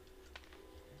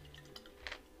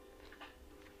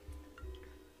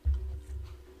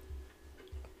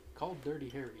 Call Dirty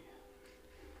Harry.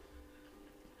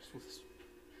 Just with his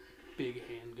big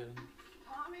handgun.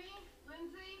 Tommy?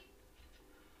 Lindsay?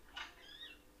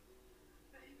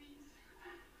 Babies.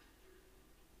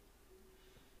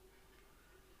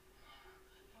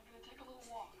 I'm gonna take a little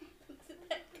walk.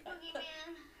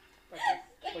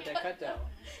 Boogeyman, Put that cut down.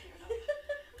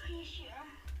 are you sure?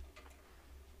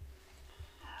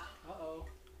 Uh-oh.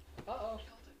 Uh-oh.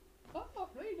 Uh-oh.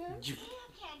 No, you didn't. You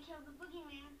can't kill the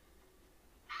boogeyman.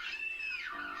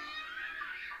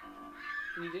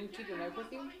 And you didn't keep the knife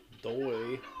with you?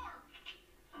 Doy. You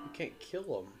can't kill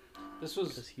him This was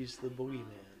because he's the boogeyman.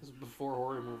 this was before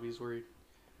horror movies where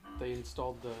they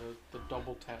installed the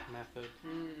double tap method.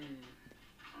 Hmm.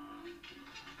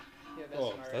 Yeah, that's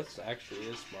Oh, smart. that's actually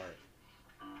is smart.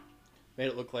 Made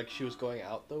it look like she was going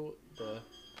out though,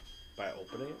 by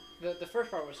opening it. The first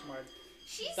part was smart.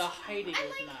 She's. The hiding I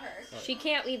was like not. her. She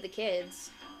can't leave the kids.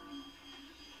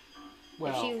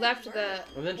 Well, If she left the...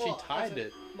 And then Well, she tied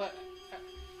it. But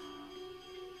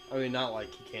I mean, not like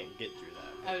he can't get through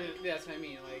that. that's what I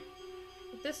mean. Like,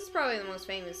 This is probably the most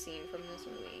famous scene from this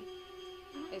movie.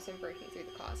 Is him breaking through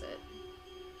the closet.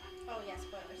 Oh, yeah,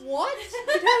 spoilers. what?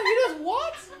 he does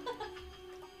what?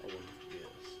 I wonder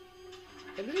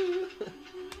if he is.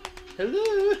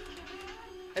 Hello?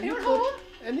 Hello?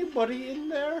 Anybody in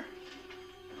there?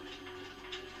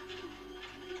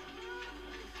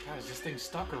 God, is this thing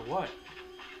stuck or what?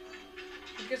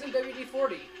 gets some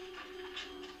WD-40.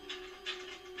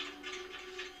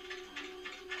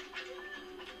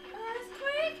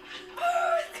 Earthquake!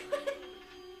 Earthquake!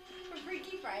 For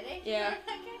Freaky Friday? Yeah.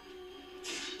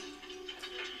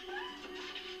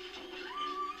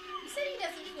 He said he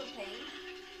doesn't feel pain.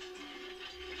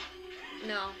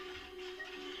 No.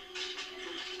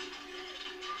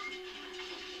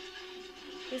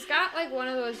 He's got like one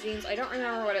of those genes, I don't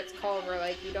remember what it's called, where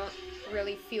like you don't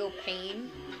really feel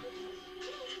pain.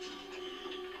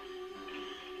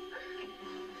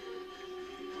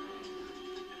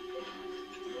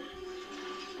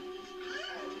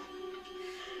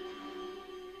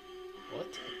 What?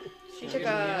 She took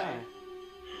a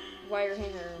wire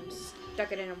hanger and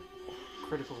stuck it in him.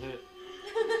 Critical hit.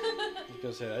 I was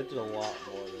gonna say, I did a lot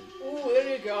more than... Ooh,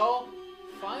 there you go.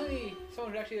 Finally,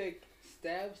 someone who actually like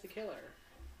stabs the killer.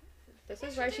 This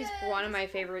is why she's one of my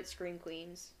favorite Scream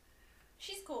Queens.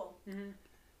 She's cool. Mm-hmm.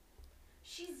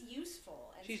 She's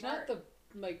useful and She's smart. not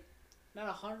the like,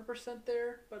 not 100%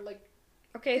 there, but like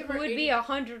Okay, Give who her would 80 be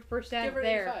 100% give her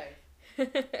there?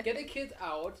 85. Get the kids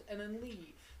out and then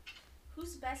leave.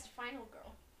 Who's best final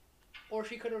girl? Or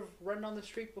she could have run down the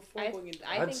street before I- going into.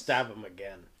 I I'd think- stab him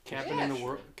again. Cabin Yeah, in the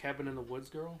sure. Cabin in the Woods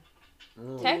girl.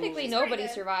 Mm. Technically, She's nobody pretty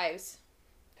good. survives.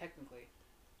 Technically.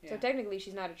 So technically,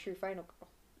 she's not a true final girl.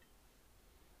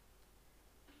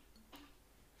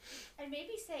 I'd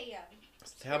maybe say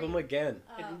Stab him again.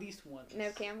 At least once.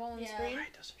 Nev Campbell in Yeah. Scream? Why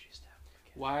doesn't she stab him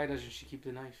again? Why doesn't she keep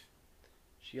the knife?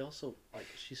 She also, like,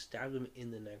 she stabbed him in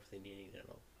the neck with a knitting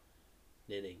needle.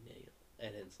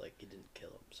 And it's like, it didn't kill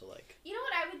him, so like... you know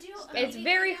what I would do? It's Maybe-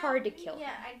 very hard to kill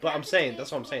Yeah, him. I'd But grab I'm the saying, kids,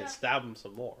 that's what I'm saying, go up- stab him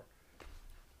some more.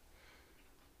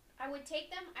 I would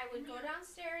take them, I would go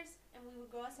downstairs, and we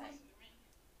would go outside. Listen to me.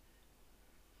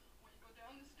 When you go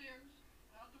down the stairs,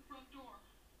 out the front door,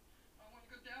 when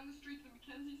you go down the street to the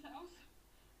Mackenzie's house,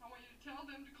 I want you to tell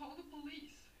them to call the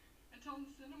police and tell them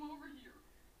to send them over here.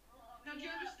 Now, do you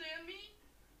understand me?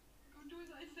 Go do as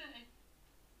I say.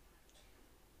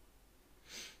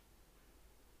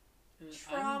 And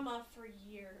Trauma for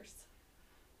years.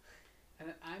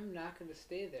 And I'm not going to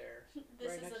stay there. This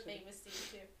Right is next a to the- famous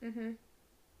scene too. Mm-hmm.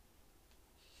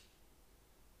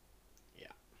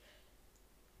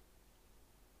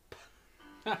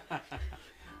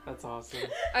 That's awesome.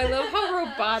 I love how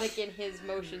robotic in his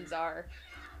motions are.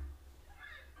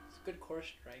 It's a good course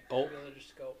strike. Oh. Really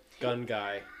just go. Gun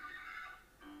guy.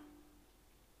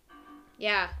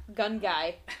 Yeah, gun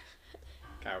guy.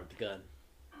 Guy with the gun.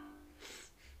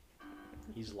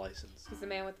 He's licensed. He's the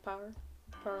man with the power.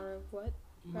 Power of what?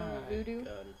 My, Voodoo?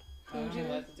 Gun. Voodoo. Voodoo?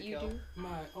 License to You kill. do?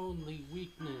 my only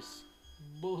weakness,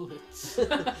 bullets.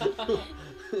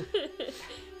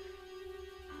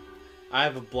 I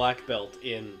have a black belt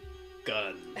in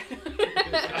gun.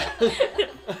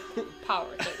 Power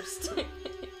thirst.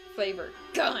 Flavor.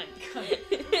 Gun.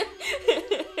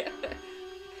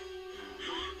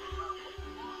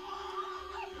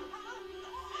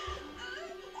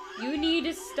 You need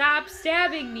to stop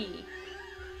stabbing me.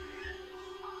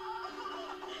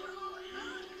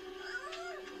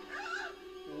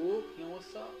 Ooh, you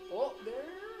almost saw. Oh, there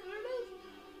it is.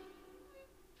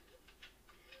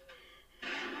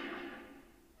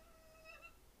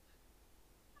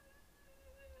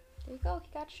 There you go. He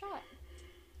got shot.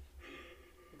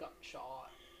 We got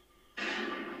shot.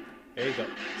 There you go.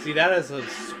 See, that is a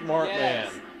smart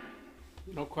Yes. man.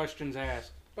 No questions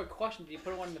asked. But question, do you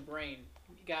put one in the brain?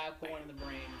 You gotta put one in the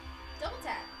brain. Double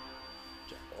tap.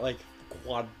 Like,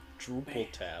 quadruple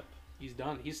tap. He's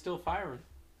done. He's still firing.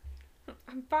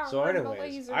 I'm firing So the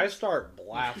anyways, lasers. I start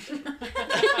blasting.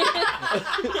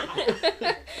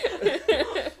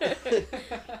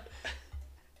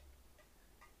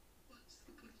 What's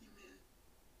the boogeyman?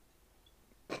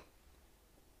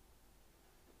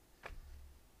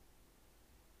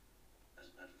 As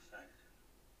a matter of fact,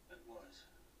 it was.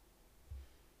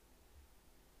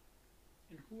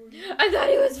 And who are you? I thought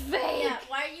he was fake. Yeah,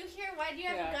 why are you here? Why do you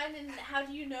have Yeah. a gun and how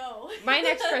do you know? My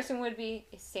next question would be,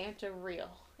 is Santa real?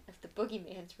 If the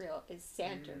boogeyman's real, is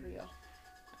Santa real?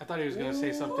 I thought he was gonna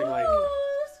say something like, Ooh,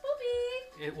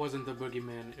 spoopy. it wasn't the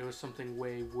boogeyman. It was something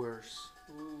way worse.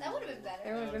 Ooh. That would have been better.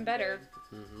 It would have been better.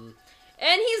 Mm-hmm.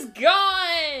 And he's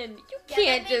gone! You Yeah,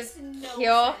 can't that just makes no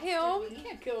kill sense to him. me. You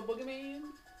can't kill a boogeyman.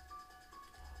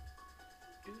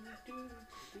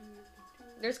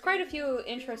 There's quite a few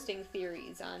interesting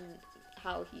theories on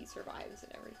how he survives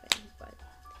and everything, but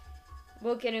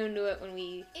we'll get into it when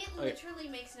we... It Okay. literally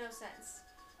makes no sense.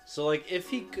 So, like, if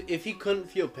he couldn't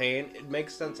feel pain, it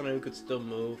makes sense on how he could still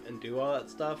move and do all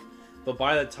that stuff. But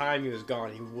by the time he was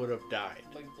gone, he would have died.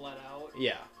 Like bled out.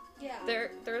 Yeah. Yeah.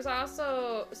 There's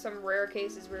also some rare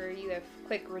cases where you have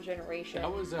quick regeneration.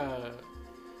 That was an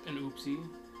oopsie.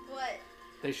 What?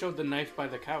 They showed the knife by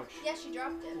the couch. Yeah, she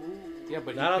dropped it. Yeah,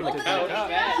 but Not on he the picked couch.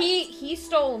 it up. He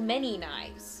stole many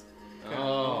knives.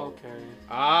 Oh. Okay.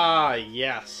 Ah,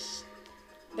 yes.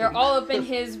 They're all up in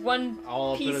his one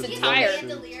All up in piece his of He's a one tire. suit.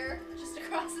 bandolier just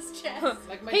across his chest.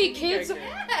 Like my Hey, TV kids.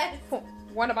 character. Yes.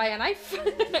 Want to buy a knife?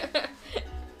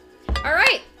 All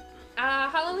right.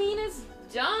 Halloween is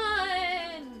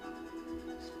done.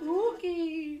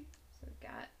 Spooky. So we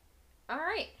got. All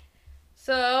right.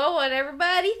 So what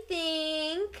everybody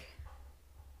think?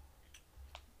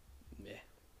 Meh.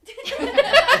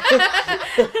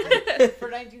 For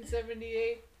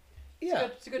 1978, Yeah.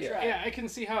 it's a good yeah. try. Yeah, I can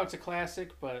see how it's a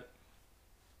classic, but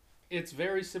it's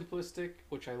very simplistic,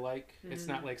 which I like. It's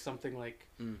not like something like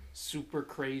super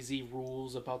crazy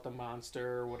rules about the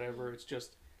monster or whatever. It's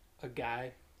just a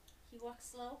guy. He walks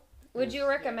slow. Would you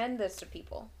recommend this to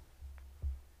people?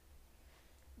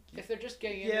 If they're just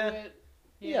getting Yeah. into it,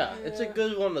 Yeah, it's a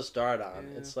good one to start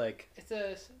on. Yeah. It's like, It's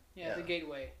a it's a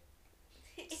gateway.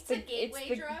 It's the- a gateway it's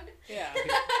the- drug. Yeah.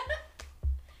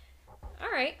 All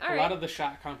right. A lot of the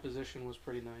shot composition was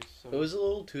pretty nice. So. it was a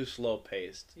little too slow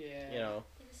paced. Yeah. You know,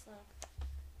 It is slow.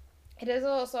 It is a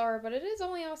little slower, but it is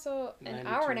only also an 92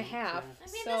 hour and a minutes, half. yeah.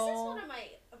 I mean, so this is one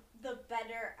of the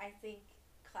better, I think,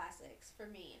 classics for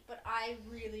me. But I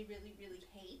really, really, really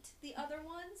hate the other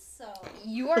ones. So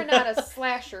you are not a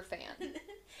slasher fan.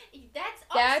 that's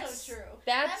That's- also true.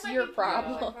 that's That might your be part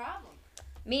of my problem. problem.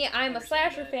 Me, I'm a Understand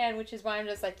slasher that. fan, which is why I'm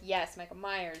just like, yes, Michael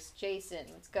Myers, Jason,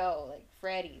 let's go, like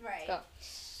Freddy, let's Right. go.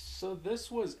 So this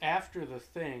was after The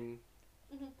Thing.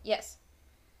 Yes.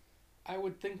 I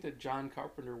would think that John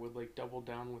Carpenter would like double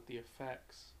down with the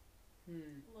effects.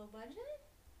 Low budget.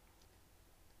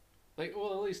 Like,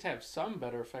 well, at least have some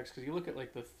better effects, because you look at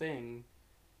like The Thing,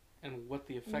 and what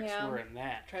the effects Yeah. were in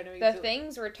that. Try to make The it,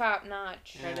 things were top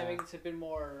notch. try to Yeah. make it a bit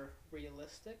more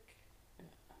realistic.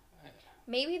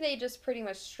 Maybe they just pretty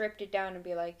much stripped it down and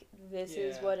be like, this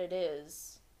is Yeah. what it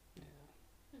is. Yeah.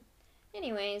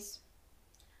 Anyways,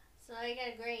 So I got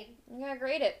a grade. you gotta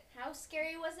grade it. How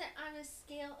scary was it on a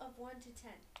scale of 1 to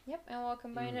 10? Yep, and we'll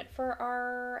combine it for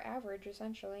our average,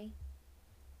 essentially.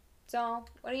 So,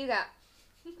 what do you got?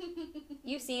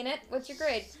 You've seen it. What's your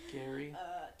grade? Scary.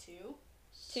 2.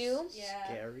 2? Yeah.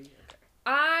 scary. Okay.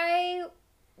 I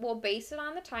will base it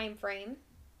on the time frame,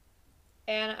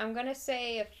 and I'm gonna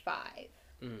say a 5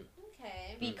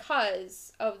 Okay.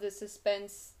 because of the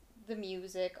suspense, the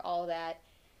music, all that.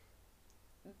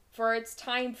 For its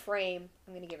time frame,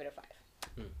 I'm gonna give it a 5.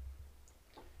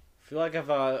 I feel like if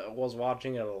I was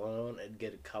watching it alone, it'd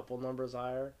get a couple numbers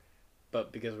higher.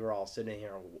 But because we're all sitting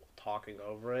here talking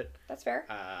over it, That's fair.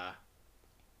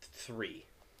 3.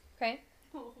 Okay.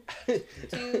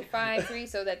 2, 5, 3.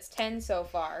 So that's 10 so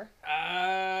far.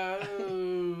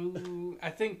 I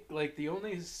think like the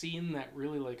only scene that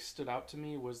really like stood out to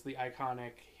me was the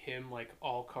iconic him like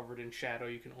all covered in shadow.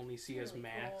 You can only see his Really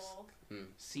mask cool.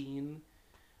 scene,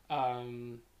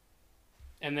 and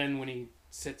then when he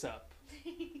sits up.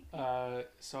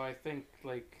 So I think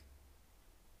like,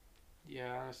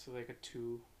 yeah, honestly like a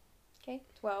 2. Okay.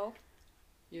 12.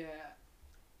 Yeah.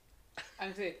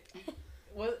 I'm saying,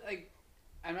 what like,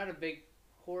 I'm not a big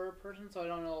horror person, so I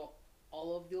don't know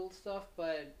all of the old stuff,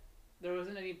 but there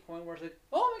wasn't any point where it's like,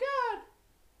 oh my god.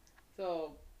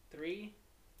 So 3.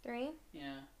 3.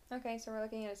 Yeah. Okay, so we're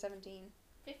looking at a 17.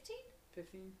 15?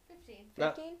 15. 15.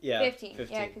 15? Yeah, 15.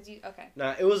 15. Yeah, because you... Okay.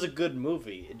 Nah, it was a good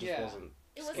movie. It just Yeah. wasn't.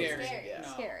 It was Scary. scary. Yeah. No.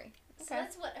 Scary. So Okay.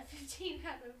 that's what, a 15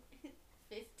 out of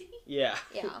 50? Yeah.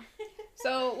 Yeah.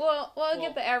 So we'll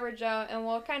get the average out, and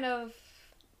we'll kind of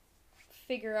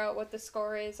figure out what the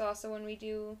score is also when we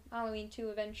do Halloween 2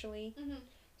 eventually. Mm-hmm.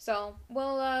 So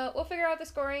we'll figure out the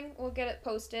scoring. We'll get it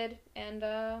posted, and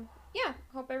yeah,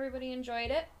 hope everybody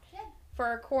enjoyed it Yeah. for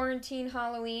our quarantine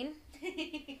Halloween.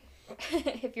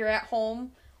 If you're at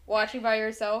home watching by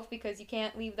yourself because you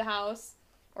can't leave the house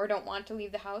or don't want to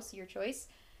leave the house, your choice.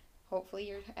 Hopefully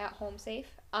you're at home safe.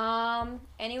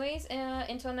 Anyways,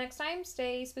 until next time,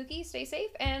 stay spooky, stay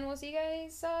safe, and we'll see you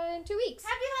guys in 2 weeks.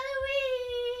 Happy Halloween!